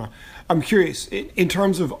Astana. I'm curious, in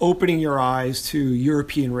terms of opening your eyes to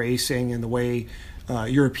European racing and the way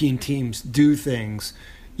European teams do things,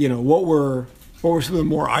 what were some of the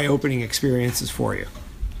more eye-opening experiences for you?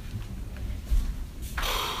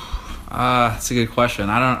 That's a good question.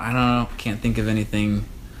 I don't know. Can't think of anything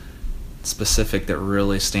specific that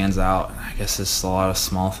really stands out. I guess it's a lot of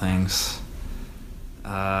small things.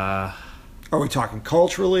 Are we talking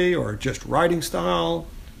culturally or just riding style?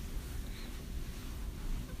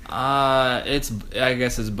 I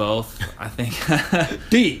guess it's both. I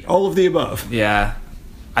think all of the above. Yeah.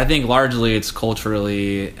 I think largely it's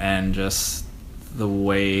culturally and just the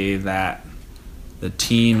way that the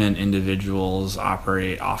team and individuals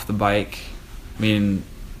operate off the bike. I mean,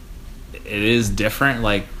 it is different,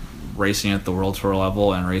 like racing at the World Tour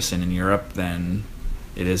level and racing in Europe than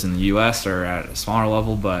it is in the US or at a smaller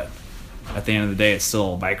level, but at the end of the day, it's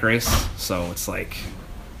still a bike race. So it's like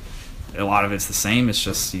a lot of it's the same. It's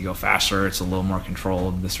just you go faster, it's a little more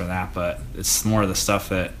controlled, this or that, but it's more of the stuff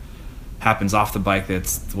that happens off the bike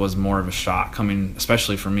that was more of a shock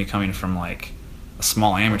especially for me coming from like a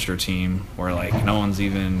small amateur team where like no one's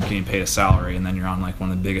even getting paid a salary, and then you're on like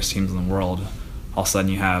one of the biggest teams in the world. All of a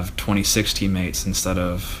sudden you have 26 teammates instead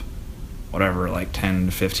of whatever, like 10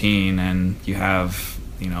 to 15, and you have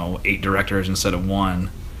 8 directors instead of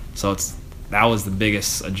 1. So that was the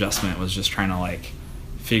biggest adjustment, was just trying to like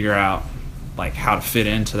figure out like how to fit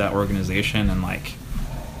into that organization, and like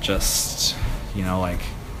just like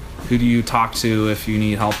who do you talk to if you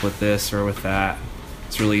need help with this or with that.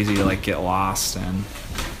 It's really easy to like get lost, and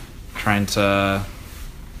trying to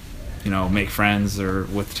make friends or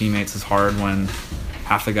with teammates is hard when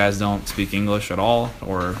half the guys don't speak English at all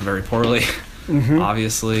or very poorly. Mm-hmm.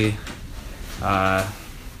 Obviously,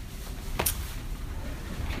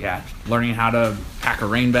 learning how to pack a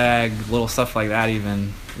rain bag, little stuff like that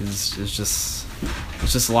even is just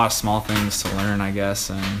a lot of small things to learn, I guess.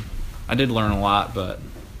 And I did learn a lot, but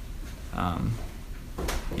I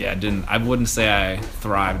wouldn't say I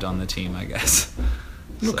thrived on the team, I guess.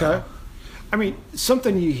 So. Okay. I mean,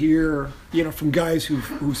 something you hear, from guys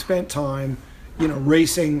who've spent time,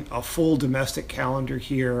 racing a full domestic calendar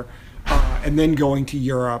here, and then going to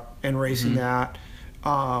Europe and racing that.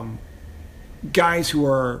 Guys who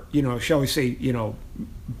are, shall we say,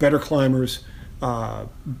 better climbers,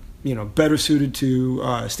 better suited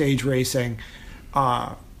to stage racing,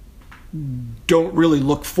 don't really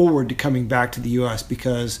look forward to coming back to the U.S.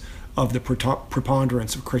 because of the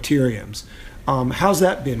preponderance of criteriums. How's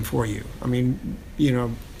that been for you? I mean,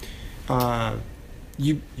 you're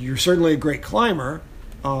certainly a great climber.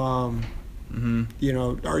 Are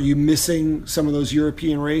you missing some of those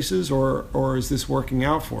European races, or is this working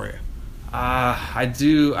out for you? I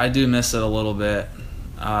do miss it a little bit.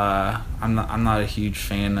 I'm not a huge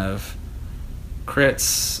fan of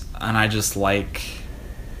crits, and I just like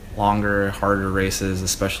longer, harder races,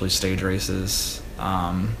 especially stage races.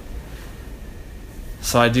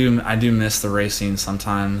 So I do miss the racing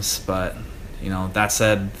sometimes, but that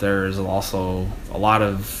said, there's also a lot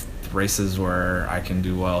of races where I can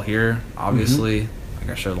do well here, obviously, like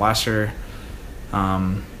I showed last year. I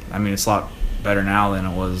mean, it's a lot better now than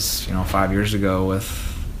it was 5 years ago with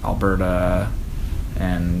Alberta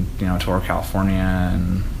and Tour California,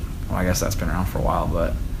 and I guess that's been around for a while,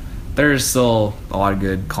 but there's still a lot of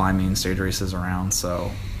good climbing stage races around, so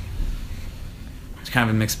it's kind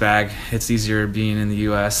of a mixed bag. It's easier being in the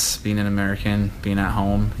US, being an American, being at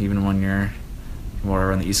home. Even when you're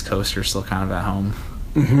more on the East Coast, you're still kind of at home,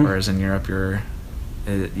 whereas in Europe you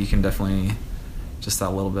can definitely just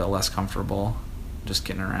that little bit less comfortable just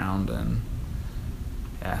getting around and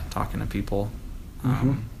talking to people.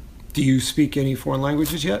 Do you speak any foreign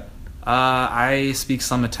languages yet? I speak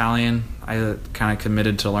some Italian. I kind of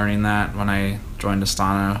committed to learning that when I joined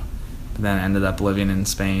Astana, but then ended up living in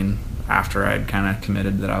Spain after I'd kind of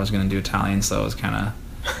committed that I was going to do Italian, so it was kind of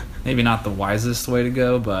maybe not the wisest way to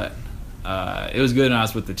go, but it was good when I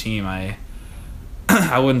was with the team. I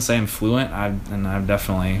wouldn't say I'm fluent, and I've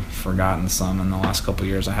definitely forgotten some in the last couple of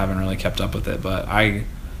years. I haven't really kept up with it, but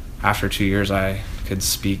after 2 years I could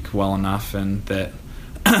speak well enough, and that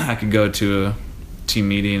I could go to a team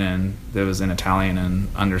meeting and it was in Italian and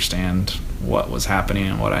understand what was happening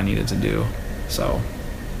and what I needed to do. So,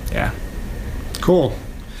 yeah. Cool.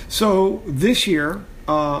 So this year,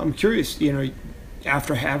 I'm curious,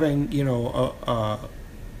 after having,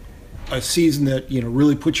 a season that,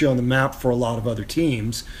 really put you on the map for a lot of other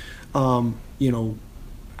teams, what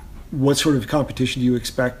sort of competition do you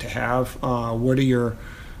expect to have? What are your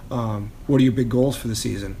big goals for the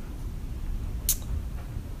season?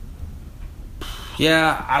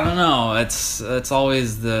 Yeah, I don't know. It's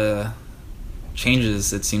always the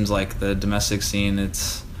changes. It seems like the domestic scene.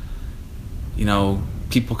 It's, you know,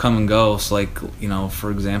 people come and go. So like, you know,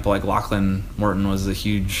 for example, like Lachlan Morton was a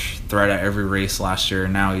huge threat at every race last year,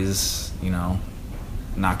 and now he's, you know,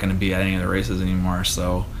 not going to be at any of the races anymore.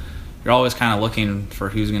 So you're always kind of looking for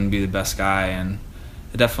who's going to be the best guy, and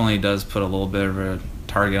it definitely does put a little bit of a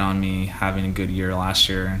target on me having a good year last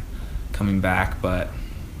year and coming back. But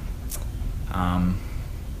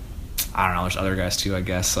I don't know, there's other guys too, I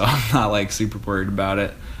guess, so I'm not like super worried about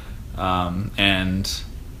it. And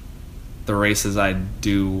the races I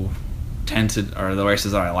do or the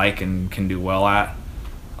races that I like and can do well at,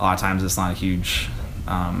 a lot of times it's not a huge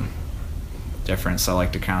difference. I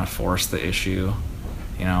like to kind of force the issue.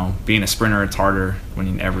 You know, being a sprinter, it's harder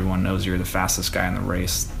when everyone knows you're the fastest guy in the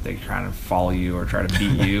race. They kind of follow you or try to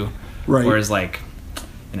beat you. Right. Whereas like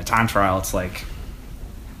in a time trial, it's like,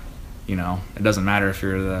 you know, it doesn't matter if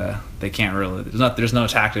you're they can't really, there's no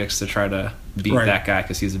tactics to try to beat that guy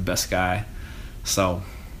because he's the best guy. So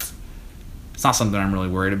it's not something I'm really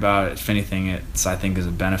worried about. If anything, I think is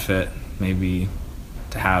a benefit maybe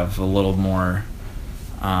to have a little more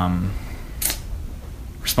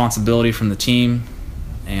responsibility from the team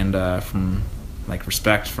and from like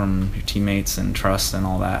respect from your teammates and trust and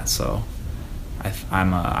all that. So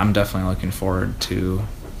I'm definitely looking forward to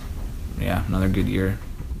another good year.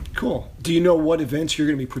 Cool. Do you know what events you're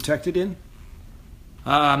going to be protected in?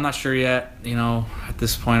 I'm not sure yet. You know, at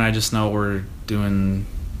this point, I just know we're doing,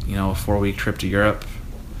 you know, a 4-week trip to Europe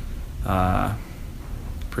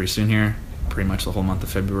pretty soon here, pretty much the whole month of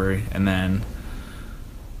February. And then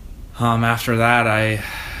after that, a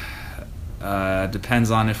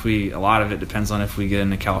lot of it depends on if we get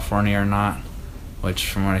into California or not, which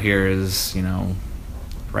from what I hear is, you know,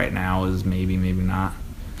 right now is maybe not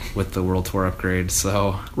with the World Tour upgrade.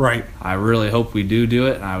 So right. I really hope we do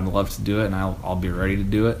it. I would love to do it, and I'll be ready to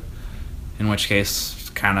do it. In which case,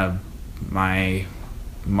 kind of my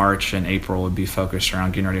March and April would be focused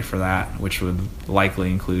around getting ready for that, which would likely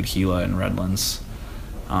include Gila and Redlands.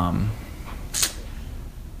 We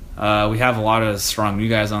have a lot of strong new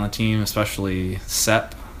guys on the team, especially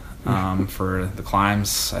Sepp for the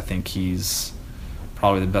climbs. I think he's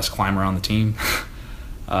probably the best climber on the team.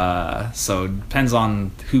 So it depends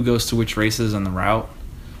on who goes to which races and the route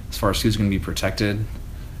as far as who's going to be protected.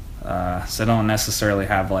 So I don't necessarily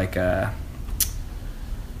have like I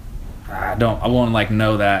won't like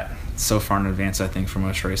know that so far in advance. I think for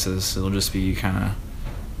most races it'll just be you kind of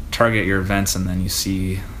target your events and then you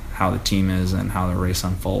see how the team is and how the race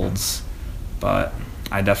unfolds. But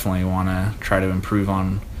I definitely want to try to improve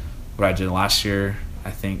on what I did last year.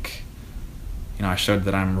 I think, you know, I showed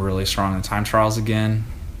that I'm really strong in the time trials again.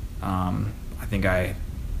 I think I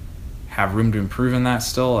have room to improve in that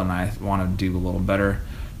still, and I want to do a little better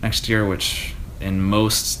next year, which in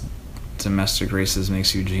most domestic races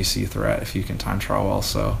makes you a GC threat if you can time trial well.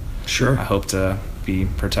 So sure, I hope to be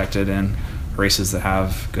protected in races that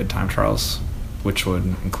have good time trials, which would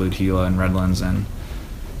include Gila and Redlands and,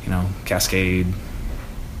 you know, Cascade,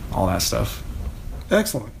 all that stuff.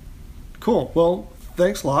 Excellent. Cool. Well,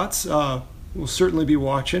 thanks lots. We'll certainly be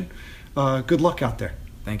watching. Good luck out there.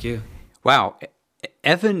 Thank you. Wow.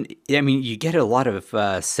 Evan, I mean, you get a lot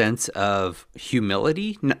of sense of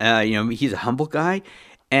humility. You know, he's a humble guy,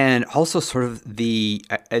 and also sort of the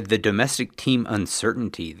domestic team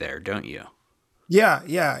uncertainty there, don't you? Yeah.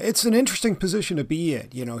 It's an interesting position to be in.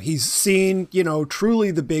 You know, he's seen, you know,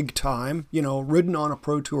 truly the big time, you know, ridden on a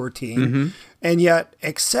pro tour team, and yet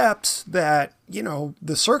accepts that, you know,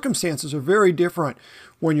 the circumstances are very different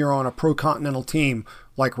when you're on a pro continental team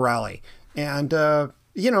like Rally. And,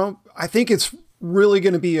 you know, I think it's really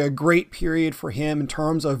going to be a great period for him in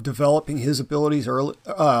terms of developing his abilities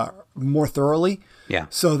more thoroughly. Yeah.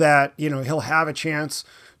 So that, you know, he'll have a chance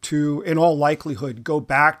to, in all likelihood, go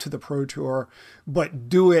back to the Pro Tour, but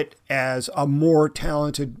do it as a more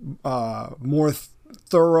talented, more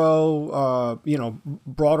thorough, you know,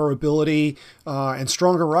 broader ability, and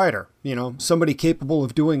stronger rider, you know, somebody capable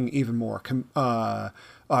of doing even more,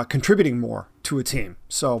 contributing more to a team.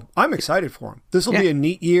 So I'm excited for him. This will be a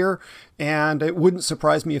neat year, and it wouldn't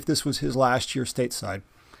surprise me if this was his last year stateside.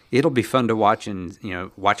 It'll be fun to watch and, you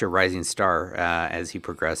know, watch a rising star as he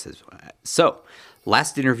progresses. So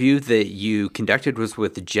last interview that you conducted was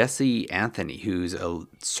with Jesse Anthony, who's a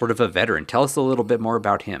sort of a veteran. Tell us a little bit more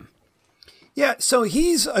about him. Yeah, so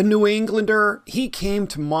he's a New Englander. He came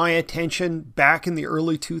to my attention back in the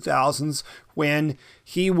early 2000s when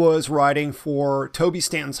he was riding for Toby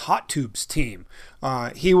Stanton's Hot Tubes team.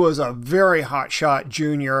 He was a very hot shot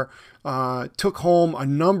junior, took home a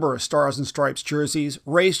number of Stars and Stripes jerseys,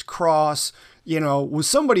 raced cross, was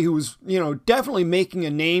somebody who was, definitely making a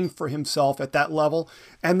name for himself at that level,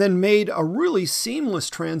 and then made a really seamless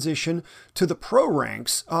transition to the pro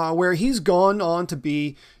ranks, where he's gone on to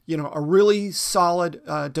be, a really solid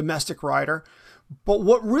domestic rider. But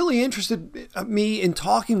what really interested me in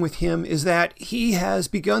talking with him is that he has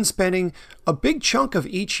begun spending a big chunk of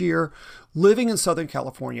each year living in Southern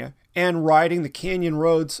California and riding the canyon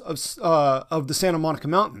roads of the Santa Monica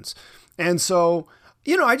Mountains. And so,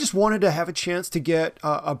 I just wanted to have a chance to get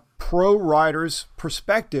a pro rider's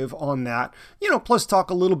perspective on that, plus talk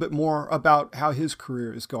a little bit more about how his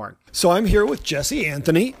career is going. So I'm here with Jesse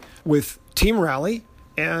Anthony with Team Rally.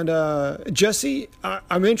 And Jesse,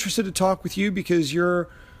 I'm interested to talk with you because you're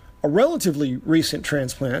a relatively recent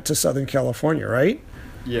transplant to Southern California, right?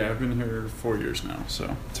 Yeah, I've been here 4 years now.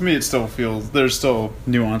 So to me, it still feels, there's still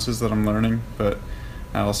nuances that I'm learning, but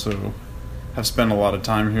I also have spent a lot of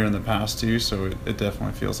time here in the past too, so it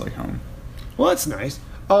definitely feels like home. Well, that's nice.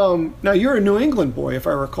 Now, you're a New England boy, if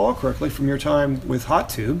I recall correctly, from your time with Hot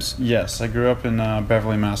Tubes. Yes, I grew up in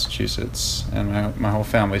Beverly, Massachusetts, and my whole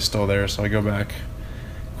family's still there, so I go back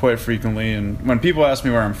quite frequently. And when people ask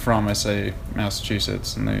me where I'm from, I say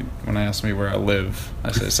Massachusetts, and when they ask me where I live,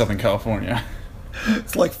 I say Southern California.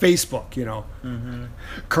 It's like Facebook, Mm-hmm.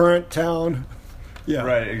 Current town. Yeah.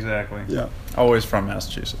 Right, exactly. Yeah. Always from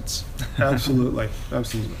Massachusetts. Absolutely.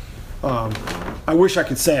 I wish I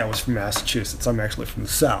could say I was from Massachusetts. I'm actually from the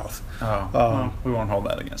South. Well, we won't hold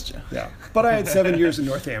that against you. Yeah. But I had 7 years in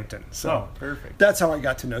Northampton. So perfect. That's how I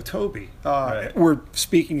got to know Toby. Right. We're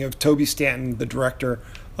speaking of Toby Stanton, the director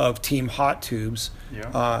of Team Hot Tubes,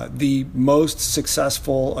 the most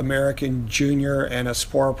successful American junior and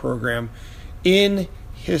Espoir program in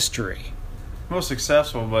history. Most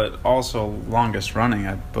successful, but also longest running.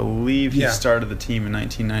 I believe he started the team in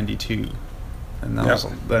 1992. And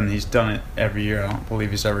then he's done it every year. I don't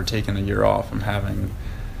believe he's ever taken a year off from having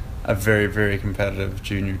a very, very competitive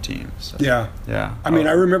junior team. So, yeah. I mean,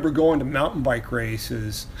 I remember going to mountain bike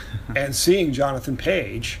races and seeing Jonathan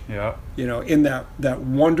Page, in that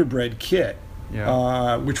Wonder Bread kit,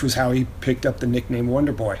 which was how he picked up the nickname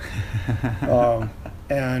Wonder Boy.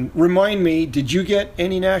 And remind me, did you get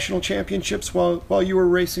any national championships while you were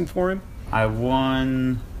racing for him? I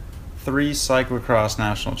won 3 cyclocross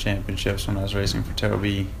national championships when I was racing for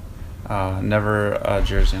Toby. Never a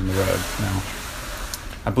jersey on the road, no.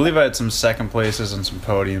 I believe I had some second places and some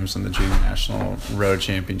podiums in the junior national road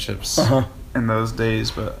championships in those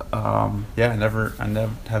days, but I never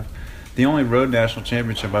have. The only road national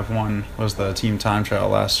championship I've won was the team time trial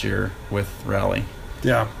last year with Rally.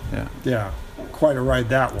 Yeah. Quite a ride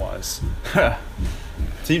that was.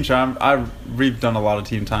 Team time. We've done a lot of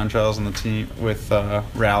team time trials on the team with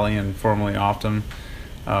Rally and formerly Optum.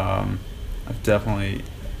 I've definitely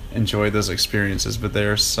enjoyed those experiences, but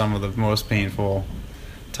they're some of the most painful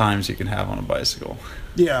times you can have on a bicycle.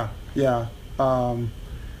 Yeah.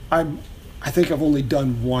 I think I've only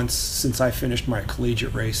done once since I finished my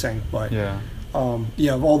collegiate racing, but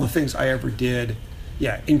of all the things I ever did,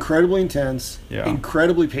 incredibly intense,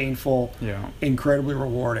 incredibly painful, incredibly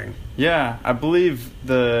rewarding. Yeah, I believe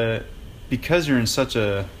because you're in such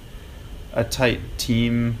a tight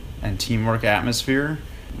team and teamwork atmosphere,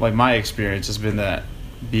 like my experience has been that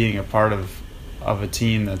being a part of a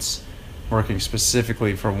team that's working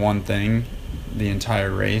specifically for one thing the entire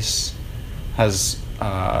race has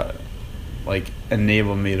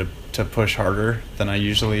enabled me to push harder than I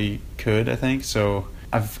usually could, I think. So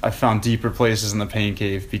I've found deeper places in the pain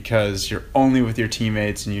cave because you're only with your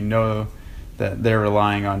teammates and you know that they're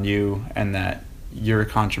relying on you and that your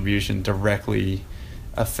contribution directly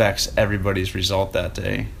affects everybody's result that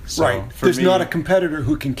day. So right. There's not a competitor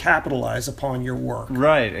who can capitalize upon your work.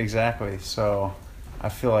 Right, exactly. So I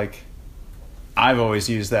feel like I've always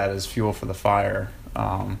used that as fuel for the fire.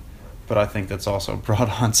 But I think that's also brought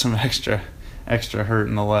on some extra hurt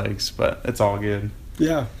in the legs, but it's all good.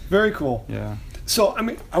 Yeah, very cool. Yeah. So, I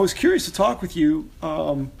mean, I was curious to talk with you.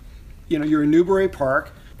 You're in Newbury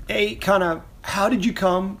Park. A, kind of, how did you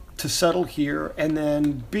come to settle here? And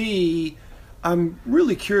then B, I'm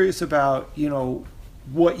really curious about,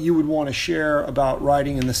 what you would want to share about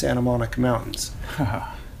riding in the Santa Monica Mountains.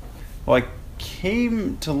 Well, I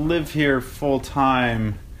came to live here full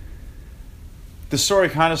time. The story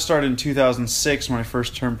kind of started in 2006 when I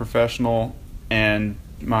first turned professional, and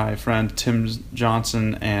my friend Tim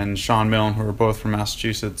Johnson and Sean Milne, who were both from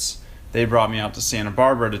Massachusetts, they brought me out to Santa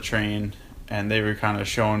Barbara to train, and they were kind of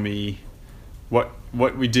showing me what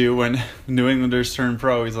we do when New Englanders turn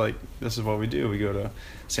pro. He's like, this is what we do. We go to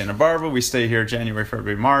Santa Barbara, we stay here January,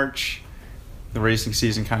 February, March, the racing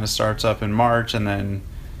season kind of starts up in March, and then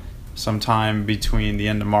sometime between the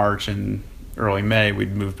end of March and early May,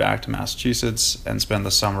 we'd move back to Massachusetts and spend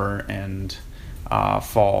the summer and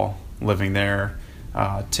fall living there.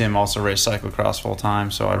 Tim also raced cyclocross full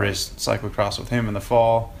time, so I raced cyclocross with him in the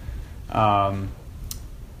fall.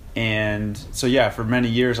 And so, yeah, for many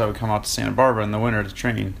years I would come out to Santa Barbara in the winter to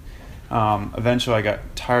train. Eventually I got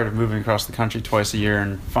tired of moving across the country twice a year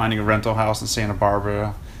and finding a rental house in Santa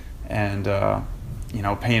Barbara and,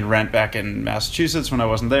 paying rent back in Massachusetts when I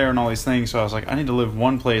wasn't there and all these things. So I was like, I need to live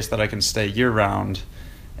one place that I can stay year-round,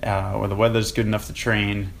 where the weather's good enough to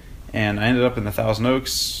train. And I ended up in the Thousand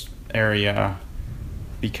Oaks area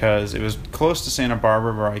because it was close to Santa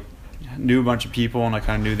Barbara, where I knew a bunch of people and I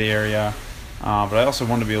kind of knew the area. But I also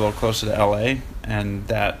wanted to be a little closer to LA, and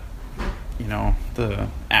that, the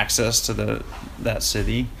access to that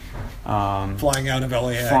city. Flying out of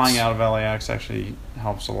LAX. Flying out of LAX actually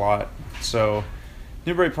helps a lot. So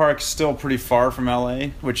Newbury Park's still pretty far from LA,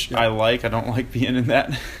 which I like. I don't like being in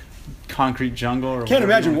that concrete jungle. Or can't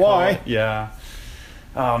imagine why. Yeah.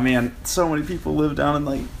 Oh man, so many people live down in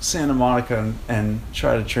like Santa Monica and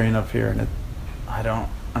try to train up here, and I don't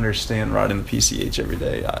understand riding the PCH every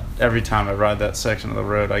day. Every time I ride that section of the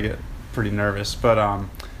road, I get pretty nervous. But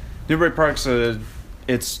Newbury Park's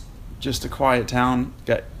it's just a quiet town.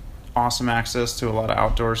 Got awesome access to a lot of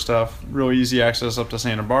outdoor stuff. Real easy access up to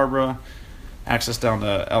Santa Barbara. Access down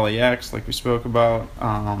to LAX, like we spoke about.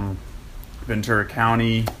 Ventura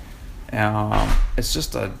County. It's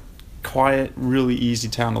just a quiet, really easy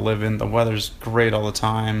town to live in. The weather's great all the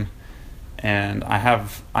time, and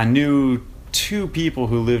I knew 2 people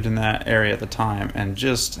who lived in that area at the time, and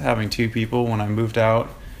just having 2 people when I moved out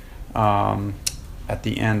at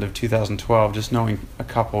the end of 2012, just knowing a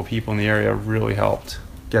couple of people in the area really helped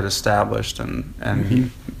get established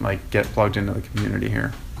and get plugged into the community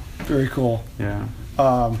here. Very cool. Yeah.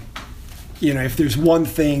 If there's one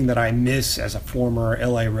thing that I miss as a former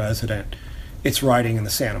LA resident, it's riding in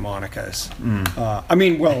the Santa Monicas.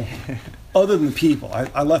 Other than the people,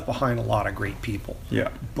 I left behind a lot of great people. Yeah.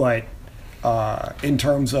 But in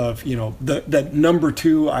terms of, the number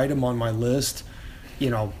 2 item on my list,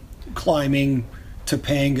 climbing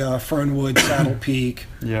Topanga, Fernwood, Saddle Peak,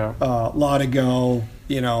 Latigo,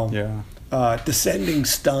 descending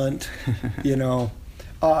stunt,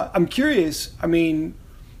 I'm curious,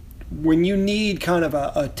 when you need kind of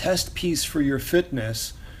a test piece for your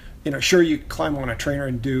fitness, sure, you climb on a trainer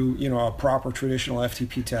and do, a proper traditional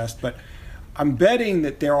FTP test, but I'm betting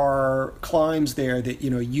that there are climbs there that,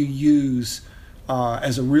 you use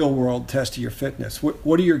as a real-world test of your fitness.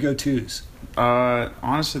 What are your go-tos?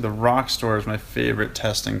 Honestly, the Rockstar is my favorite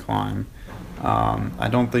testing climb. I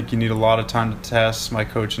don't think you need a lot of time to test. My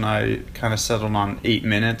coach and I kind of settled on 8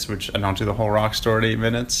 minutes, which I don't do the whole Rockstar at 8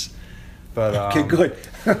 minutes. But okay, good.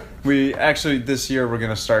 We actually, this year, we're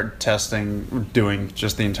going to start doing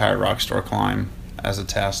just the entire Rockstar climb as a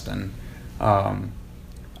test. And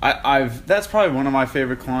that's probably one of my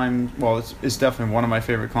favorite climbs. Well, it's definitely one of my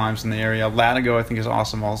favorite climbs in the area. Latigo, I think, is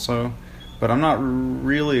awesome also. But I'm not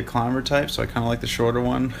really a climber type, so I kind of like the shorter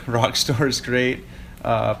one. Rockstar is great.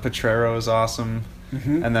 Potrero is awesome.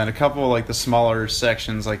 Mm-hmm. And then a couple of, like, the smaller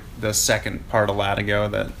sections, like the second part of Latigo,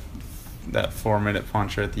 that 4-minute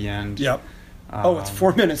puncher at the end. Yep. It's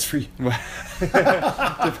 4 minutes for you.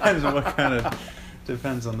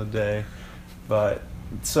 Depends on the day. But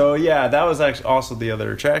so yeah, that was actually also the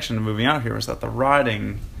other attraction of moving out here, was that the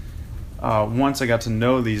riding, once I got to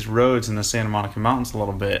know these roads in the Santa Monica Mountains a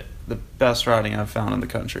little bit, the best riding I've found in the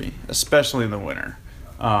country, especially in the winter.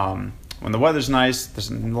 When the weather's nice,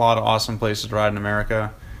 there's a lot of awesome places to ride in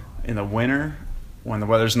America. In the winter, when the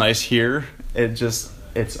weather's nice here, it's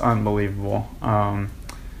unbelievable.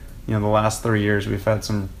 The last 3 years we've had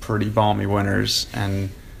some pretty balmy winters,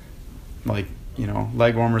 and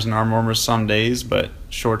leg warmers and arm warmers some days, but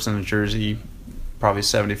shorts and a jersey probably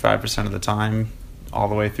 75% of the time, all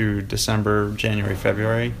the way through December, January,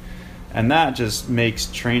 February. And that just makes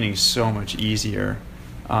training so much easier.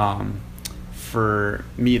 For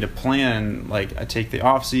me to plan, like, I take the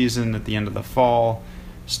off season at the end of the fall,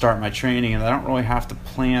 start my training, and I don't really have to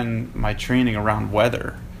plan my training around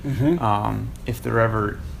weather. Mm-hmm. If there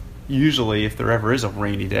ever is a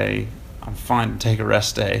rainy day, I'm fine to take a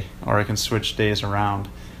rest day, or I can switch days around.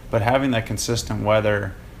 But having that consistent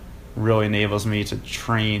weather really enables me to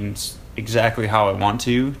train exactly how I want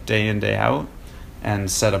to, day in, day out, and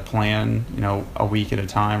set a plan, a week at a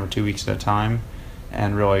time or 2 weeks at a time,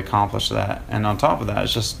 and really accomplish that. And on top of that,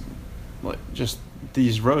 it's just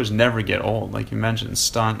these roads never get old. Like you mentioned,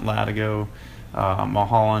 Stunt, Latigo,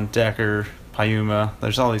 Mulholland, Decker, Piuma.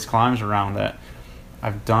 There's all these climbs around that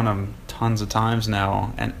I've done them tons of times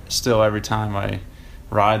now, and still every time I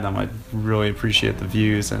ride them, I really appreciate the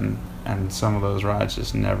views, and some of those rides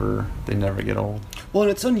just never get old. Well,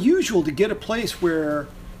 and it's unusual to get a place where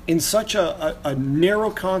in such a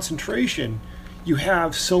narrow concentration you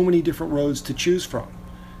have so many different roads to choose from.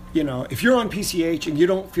 You know, if you're on PCH and you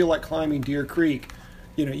don't feel like climbing Deer Creek,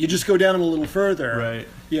 you know, you just go down a little further. Right.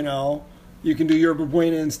 You know, you can do Yerba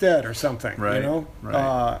Buena instead or something. Right. You know,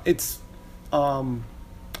 Right.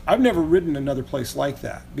 I've never ridden another place like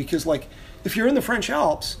that, because like if you're in the French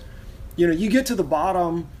Alps, you know, you get to the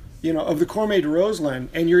bottom, you know, of the Cormet de Roseland,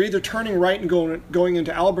 and you're either turning right and going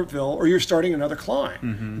into Albertville, or you're starting another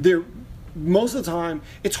climb. Most of the time,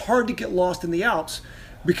 it's hard to get lost in the Alps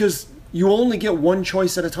because you only get one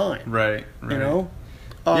choice at a time. Right. You know?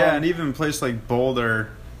 Yeah, and even a place like Boulder,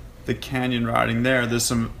 the canyon riding there's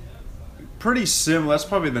some pretty similar. That's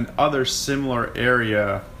probably the other similar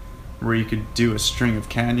area where you could do a string of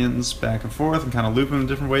canyons back and forth and kind of loop them in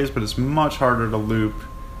different ways, but it's much harder to loop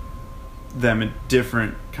them in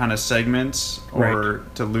different kind of segments, or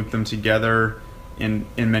to loop them together in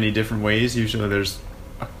many different ways. Usually there's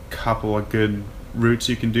a couple of good routes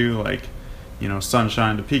you can do, like, you know,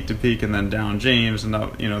 Sunshine to Peak, and then down James, and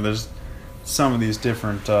up, you know, there's some of these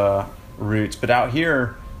different routes. But out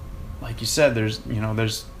here, like you said,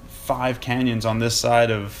 there's 5 canyons on this side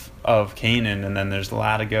of Canaan, and then there's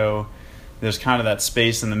Latigo. There's kind of that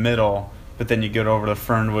space in the middle, but then you get over to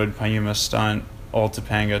Fernwood, Payuma Stunt, Old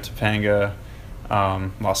Topanga,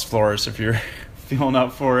 Las Flores if you're feeling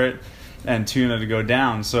up for it, and Tuna to go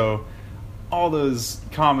down. So all those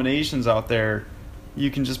combinations out there,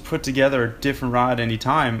 you can just put together a different ride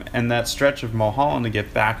anytime, and that stretch of Mulholland to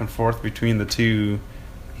get back and forth between the two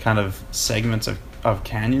kind of segments of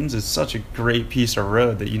canyons is such a great piece of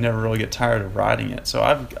road that you never really get tired of riding it. So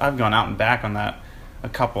I've gone out and back on that a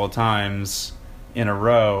couple of times in a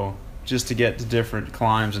row just to get to different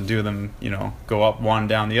climbs and do them, you know, go up one,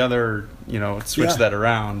 down the other, you know, switch that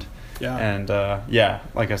around. Yeah. And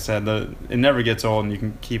like I said, it never gets old, and you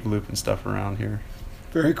can keep looping stuff around here.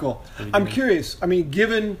 Very cool. I'm curious. I mean,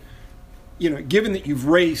 given that you've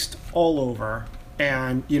raced all over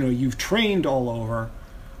and, you know, you've trained all over,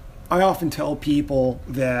 I often tell people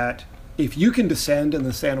that if you can descend in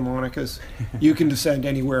the Santa Monica's, you can descend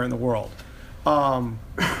anywhere in the world.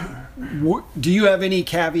 Do you have any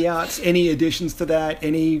caveats, any additions to that?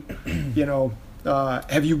 Any, you know,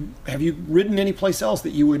 have you ridden any place else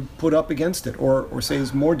that you would put up against it, or say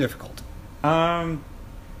is more difficult? Well,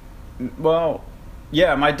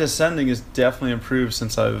 yeah, my descending has definitely improved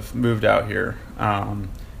since I've moved out here.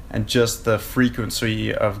 And just the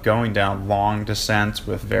frequency of going down long descents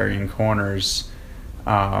with varying corners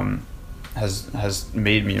has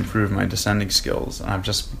made me improve my descending skills, and I've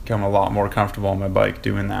just become a lot more comfortable on my bike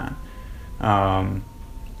doing that. I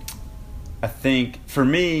think for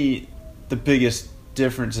me, the biggest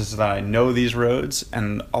difference is that I know these roads,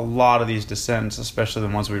 and a lot of these descents, especially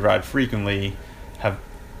the ones we ride frequently, have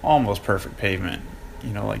almost perfect pavement.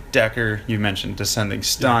 You know, like Decker, you mentioned descending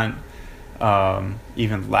stunt.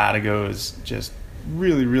 Even Latigo is just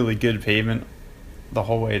really, really good pavement the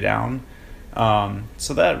whole way down.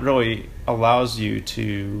 So that really allows you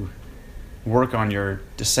to work on your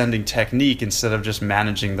descending technique instead of just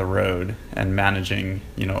managing the road and managing,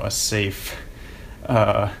 you know, a safe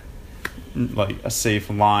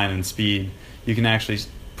line and speed. You can actually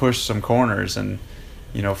push some corners and,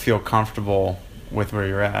 you know, feel comfortable with where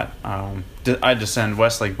you're at. I descend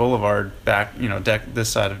Westlake Boulevard back, you know, this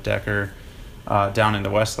side of Decker, down into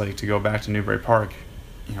Westlake to go back to Newbury Park,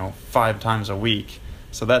 you know, 5 times a week.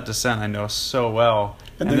 So that descent I know so well.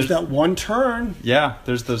 And there's that one turn. Yeah,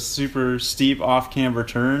 there's the super steep off-camber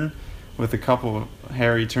turn with a couple of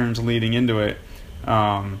hairy turns leading into it.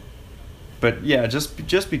 But yeah,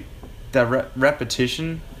 that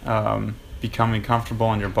repetition, becoming comfortable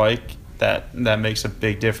on your bike, that makes a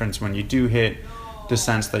big difference when you do hit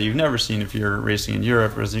descents that you've never seen if you're racing in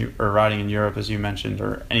Europe or riding in Europe, as you mentioned,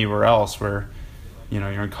 or anywhere else where, you know,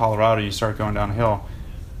 you're in Colorado, you start going downhill.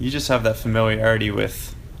 You just have that familiarity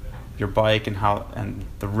with your bike and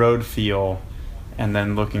the road feel, and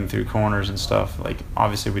then looking through corners and stuff. Like,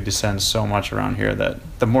 obviously we descend so much around here that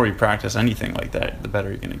the more you practice anything like that, the better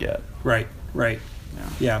you're going to get. Right.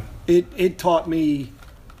 Yeah. It taught me,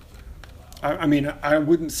 I mean, I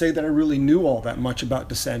wouldn't say that I really knew all that much about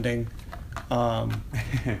descending.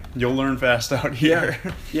 You'll learn fast out here.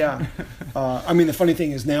 Yeah. I mean, the funny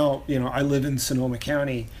thing is now, you know, I live in Sonoma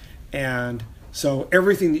County, and so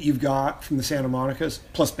everything that you've got from the Santa Monica's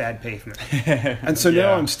plus bad pavement. And so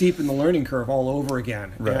now I'm steep in the learning curve all over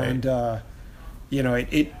again. Right. And,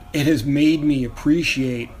 it has made me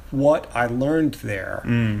appreciate what I learned there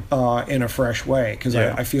in a fresh way, because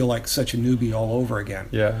I feel like such a newbie all over again.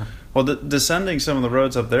 Yeah. Well, descending some of the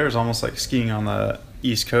roads up there is almost like skiing on the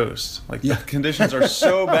East Coast. Like, the conditions are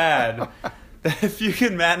so bad that if you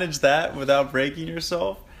can manage that without breaking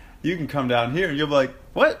yourself, you can come down here and you'll be like,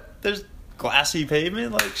 what? There's glassy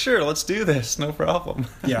pavement? Like, sure, let's do this. No problem.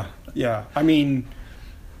 Yeah. I mean,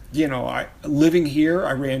 living here,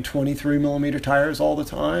 I ran 23 millimeter tires all the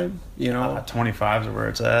time, 25s are where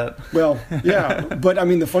it's at. Well, yeah. But I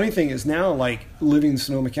mean, the funny thing is now, like, living in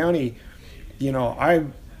Sonoma County,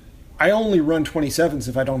 I only run 27s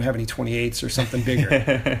if I don't have any 28s or something bigger.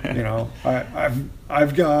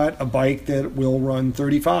 I've got a bike that will run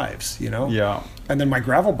 35s, Yeah. And then my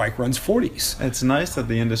gravel bike runs 40s. It's nice that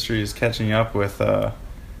the industry is catching up with the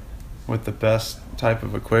best type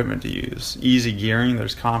of equipment to use. Easy gearing,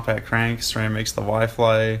 there's compact cranks, SRAM makes the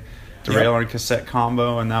Y-Fly, derailleur and cassette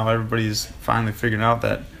combo, and now everybody's finally figuring out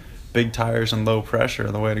that big tires and low pressure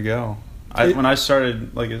are the way to go. When I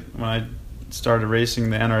started racing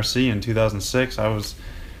the NRC in 2006, I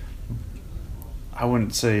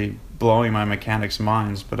wouldn't say blowing my mechanics'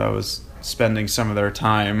 minds, but I was spending some of their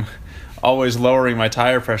time always lowering my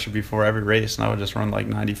tire pressure before every race, and I would just run like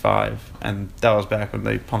 95, and that was back when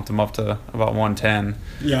they pumped them up to about 110.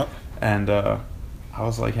 Yeah. And I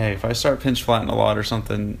was like, hey, if I start pinch flatting a lot or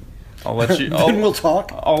something, I'll let you. Then we'll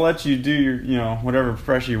talk. I'll let you do your, whatever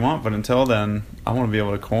pressure you want, but until then, I want to be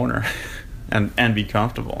able to corner and be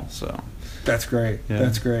comfortable. So. That's great. Yeah.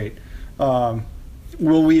 That's great.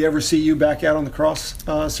 Will we ever see you back out on the cross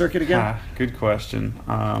circuit again? Good question.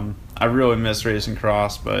 I really miss racing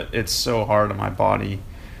cross, but it's so hard on my body.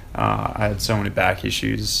 I had so many back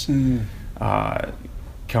issues coming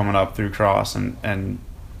up through cross, and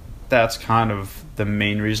that's kind of the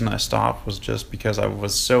main reason I stopped, was just because I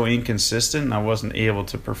was so inconsistent and I wasn't able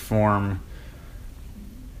to perform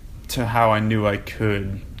to how I knew I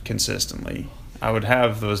could consistently. I would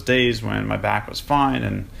have those days when my back was fine,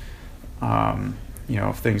 and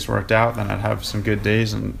if things worked out, then I'd have some good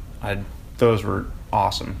days, and those were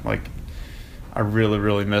awesome. Like, I really,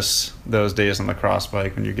 really miss those days on the cross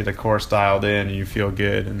bike when you get a course dialed in and you feel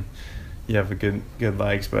good and you have a good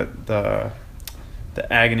legs. But the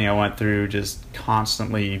agony I went through just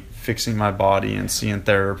constantly fixing my body and seeing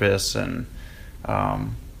therapists and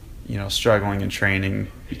struggling in training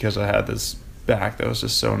because I had this back that was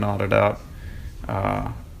just so knotted out.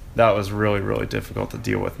 That was really, really difficult to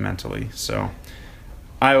deal with mentally. So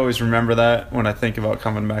I always remember that when I think about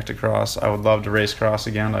coming back to cross. I would love to race cross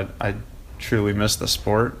again. I truly miss the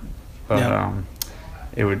sport, but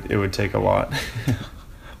it would take a lot.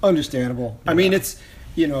 Understandable. Yeah. I mean, it's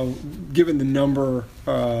given the number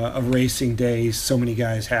of racing days so many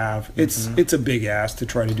guys have, it's a big ask to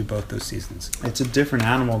try to do both those seasons. It's a different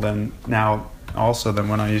animal than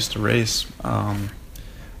when I used to race.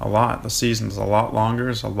 A lot. The season's a lot longer.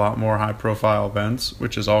 It's a lot more high-profile events,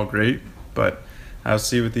 which is all great. But I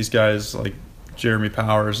see with these guys like Jeremy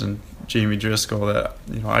Powers and Jamie Driscoll that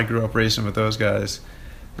I grew up racing with those guys.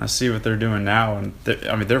 And I see what they're doing now, and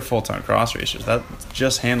they're full-time cross racers. That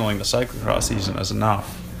just handling the cyclocross season is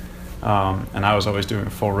enough. And I was always doing a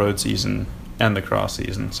full road season and the cross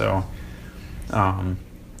season. So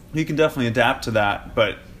you can definitely adapt to that,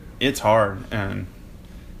 but it's hard. And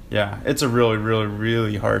yeah, it's a really, really,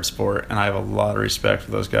 really hard sport, and I have a lot of respect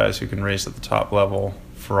for those guys who can race at the top level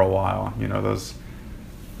for a while.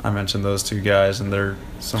 I mentioned those two guys, and they're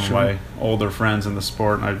some of my older friends in the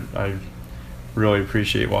sport, and I really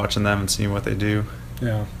appreciate watching them and seeing what they do.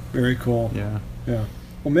 Yeah, very cool. Yeah.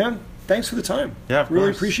 Well, man, thanks for the time. Yeah,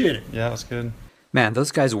 really appreciate it. Yeah, that's good. Man,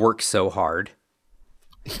 those guys work so hard.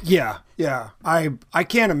 Yeah. I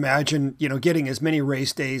can't imagine, getting as many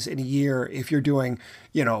race days in a year if you're doing,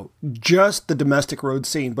 just the domestic road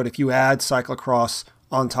scene. But if you add cyclocross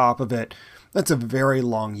on top of it, that's a very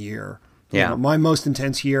long year. Yeah. My most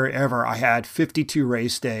intense year ever, I had 52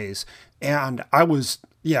 race days, and I was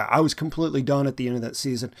completely done at the end of that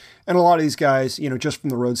season. And a lot of these guys, just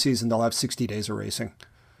from the road season, they'll have 60 days of racing.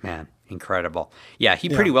 Man, incredible. Yeah, he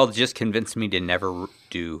pretty well just convinced me to never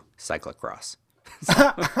do cyclocross.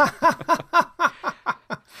 Here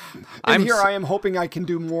I am hoping I can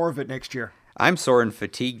do more of it next year. I'm sore and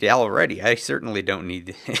fatigued already. I certainly don't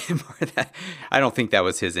need more of that. I don't think that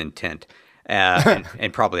was his intent.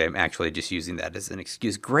 And probably I'm actually just using that as an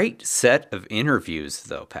excuse. Great set of interviews,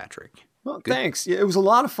 though, Patrick. Well, thanks. It was a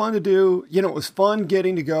lot of fun to do. It was fun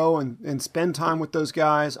getting to go and spend time with those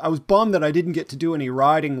guys. I was bummed that I didn't get to do any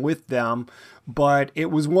riding with them, but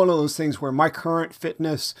it was one of those things where my current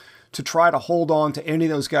fitness to try to hold on to any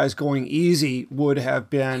of those guys going easy would have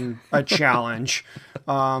been a challenge.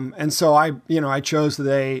 And so I chose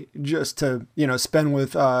today just to, spend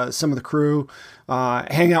with some of the crew,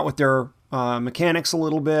 hang out with their mechanics a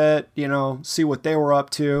little bit, see what they were up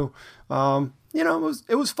to.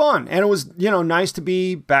 It was fun, and it was, nice to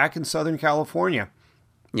be back in Southern California.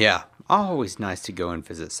 Yeah, always nice to go and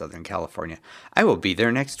visit Southern California. I will be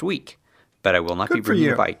there next week, but I will not be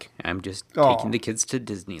bringing a bike. I'm just taking the kids to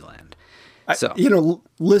Disneyland. So,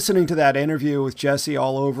 listening to that interview with Jesse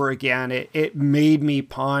all over again, it made me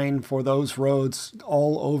pine for those roads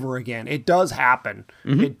all over again. It does happen.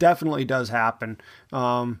 Mm-hmm. It definitely does happen.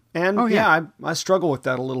 I struggle with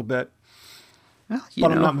that a little bit,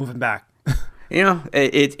 but I'm not moving back.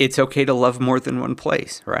 It's okay to love more than one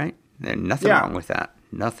place, right? There's nothing wrong with that.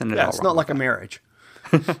 Nothing at all. It's not like a marriage.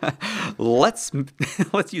 Let's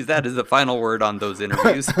use that as the final word on those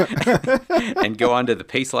interviews and go on to the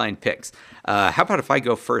Paceline picks. How about if I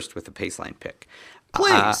go first with the Paceline pick?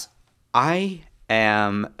 Please. I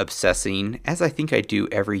am obsessing, as I think I do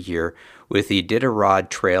every year, with the Iditarod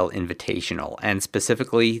Trail Invitational, and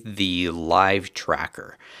specifically the live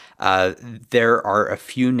tracker. There are a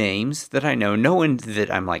few names that I know, no one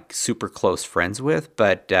that I'm like super close friends with,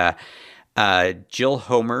 but Jill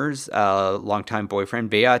Homer's longtime boyfriend,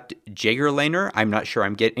 Beat Jagerlaner. I'm not sure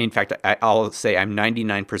in fact, I'll say I'm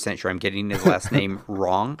 99% sure I'm getting his last name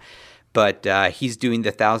wrong, but he's doing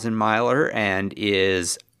the 1,000-miler and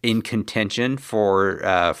is in contention for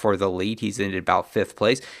the lead. He's in about 5th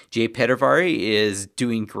place. Jay Pedivari is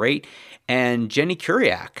doing great. And Jenny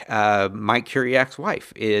Kuriak, Mike Kuriak's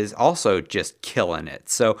wife, is also just killing it.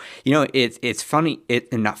 So, it's funny.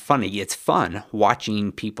 Not funny. It's fun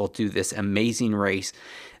watching people do this amazing race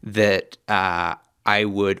that I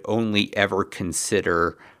would only ever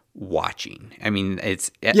consider watching. I mean, as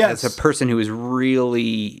a person who is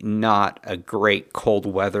really not a great cold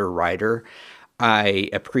weather rider, I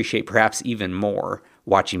appreciate perhaps even more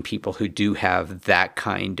watching people who do have that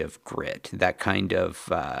kind of grit, that kind of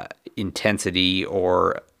intensity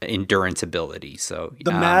or endurance ability. So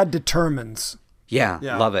the mad determines. Yeah,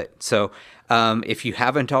 love it. So if you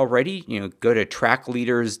haven't already, go to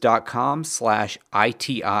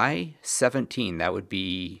trackleaders.com/ITI17. That would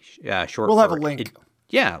be short. We'll have a link.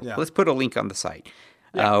 Let's put a link on the site.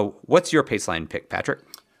 Yeah. What's your Paceline pick, Patrick?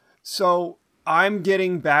 So I'm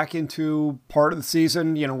getting back into part of the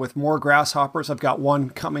season, with more grasshoppers. I've got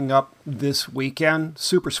one coming up this weekend,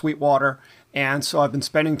 Super Sweetwater. And so I've been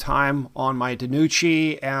spending time on my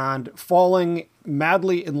Danucci and falling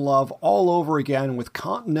madly in love all over again with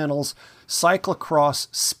Continental's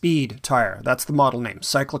Cyclocross Speed tire. That's the model name,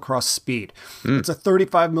 Cyclocross Speed. It's a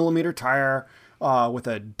 35 millimeter tire with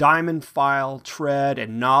a diamond file tread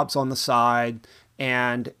and knobs on the side.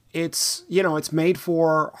 And it's made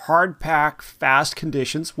for hard pack, fast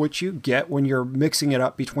conditions, which you get when you're mixing it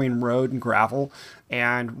up between road and gravel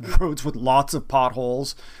and roads with lots of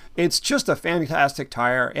potholes. It's just a fantastic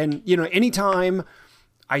tire. And, anytime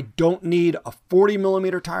I don't need a 40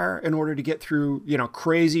 millimeter tire in order to get through,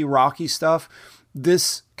 crazy rocky stuff,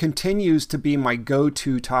 this continues to be my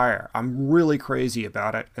go-to tire. I'm really crazy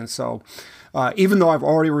about it. And so even though I've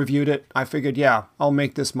already reviewed it, I figured, I'll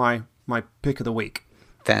make this my pick of the week.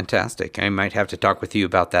 Fantastic. I might have to talk with you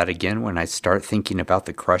about that again when I start thinking about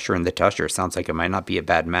the Crusher and the Tusher. Sounds like it might not be a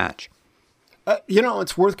bad match.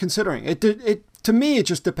 It's worth considering. To me, it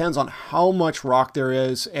just depends on how much rock there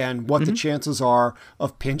is and what the chances are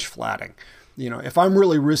of pinch flatting. If I'm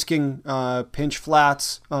really risking pinch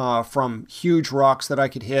flats from huge rocks that I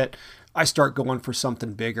could hit, I start going for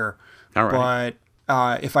something bigger. All right.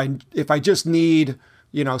 But if I just need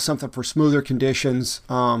something for smoother conditions,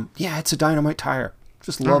 it's a dynamite tire.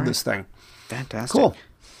 Just love this thing. Fantastic. Cool.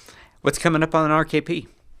 What's coming up on an RKP?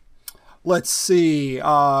 Let's see.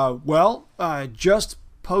 Just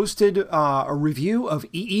posted a review of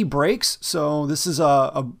EE brakes. So this is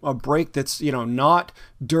a brake that's, not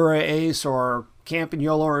Dura Ace or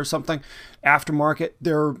Campagnolo or something aftermarket.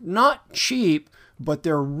 They're not cheap, but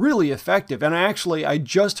they're really effective. And I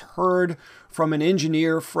just heard from an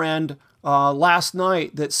engineer friend last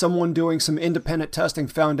night that someone doing some independent testing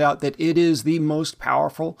found out that it is the most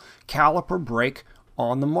powerful caliper brake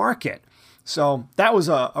on the market. So that was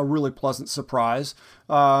a really pleasant surprise.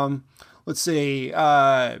 Let's see.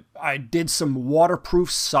 I did some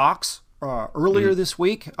waterproof socks earlier this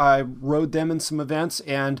week. I rode them in some events,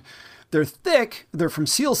 and they're thick. They're from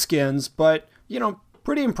sealskins, but,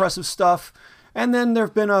 pretty impressive stuff. And then there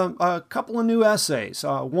have been a couple of new essays.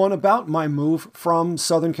 One about my move from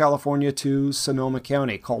Southern California to Sonoma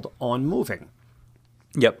County called On Moving.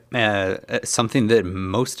 Yep. Something that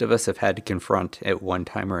most of us have had to confront at one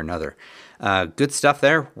time or another. Good stuff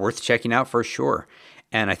there. Worth checking out for sure.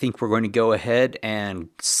 And I think we're going to go ahead and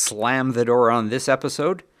slam the door on this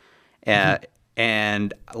episode.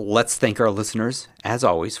 And let's thank our listeners, as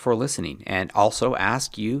always, for listening. And also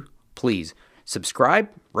ask you, please, subscribe,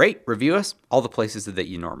 rate, review us, all the places that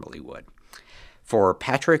you normally would. For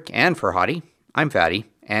Patrick and for Hottie, I'm Fatty,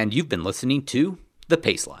 and you've been listening to The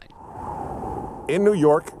Paceline. In New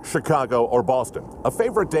York, Chicago, or Boston, a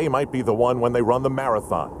favorite day might be the one when they run the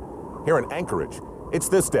marathon. Here in Anchorage, it's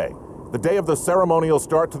this day, the day of the ceremonial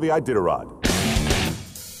start to the Iditarod.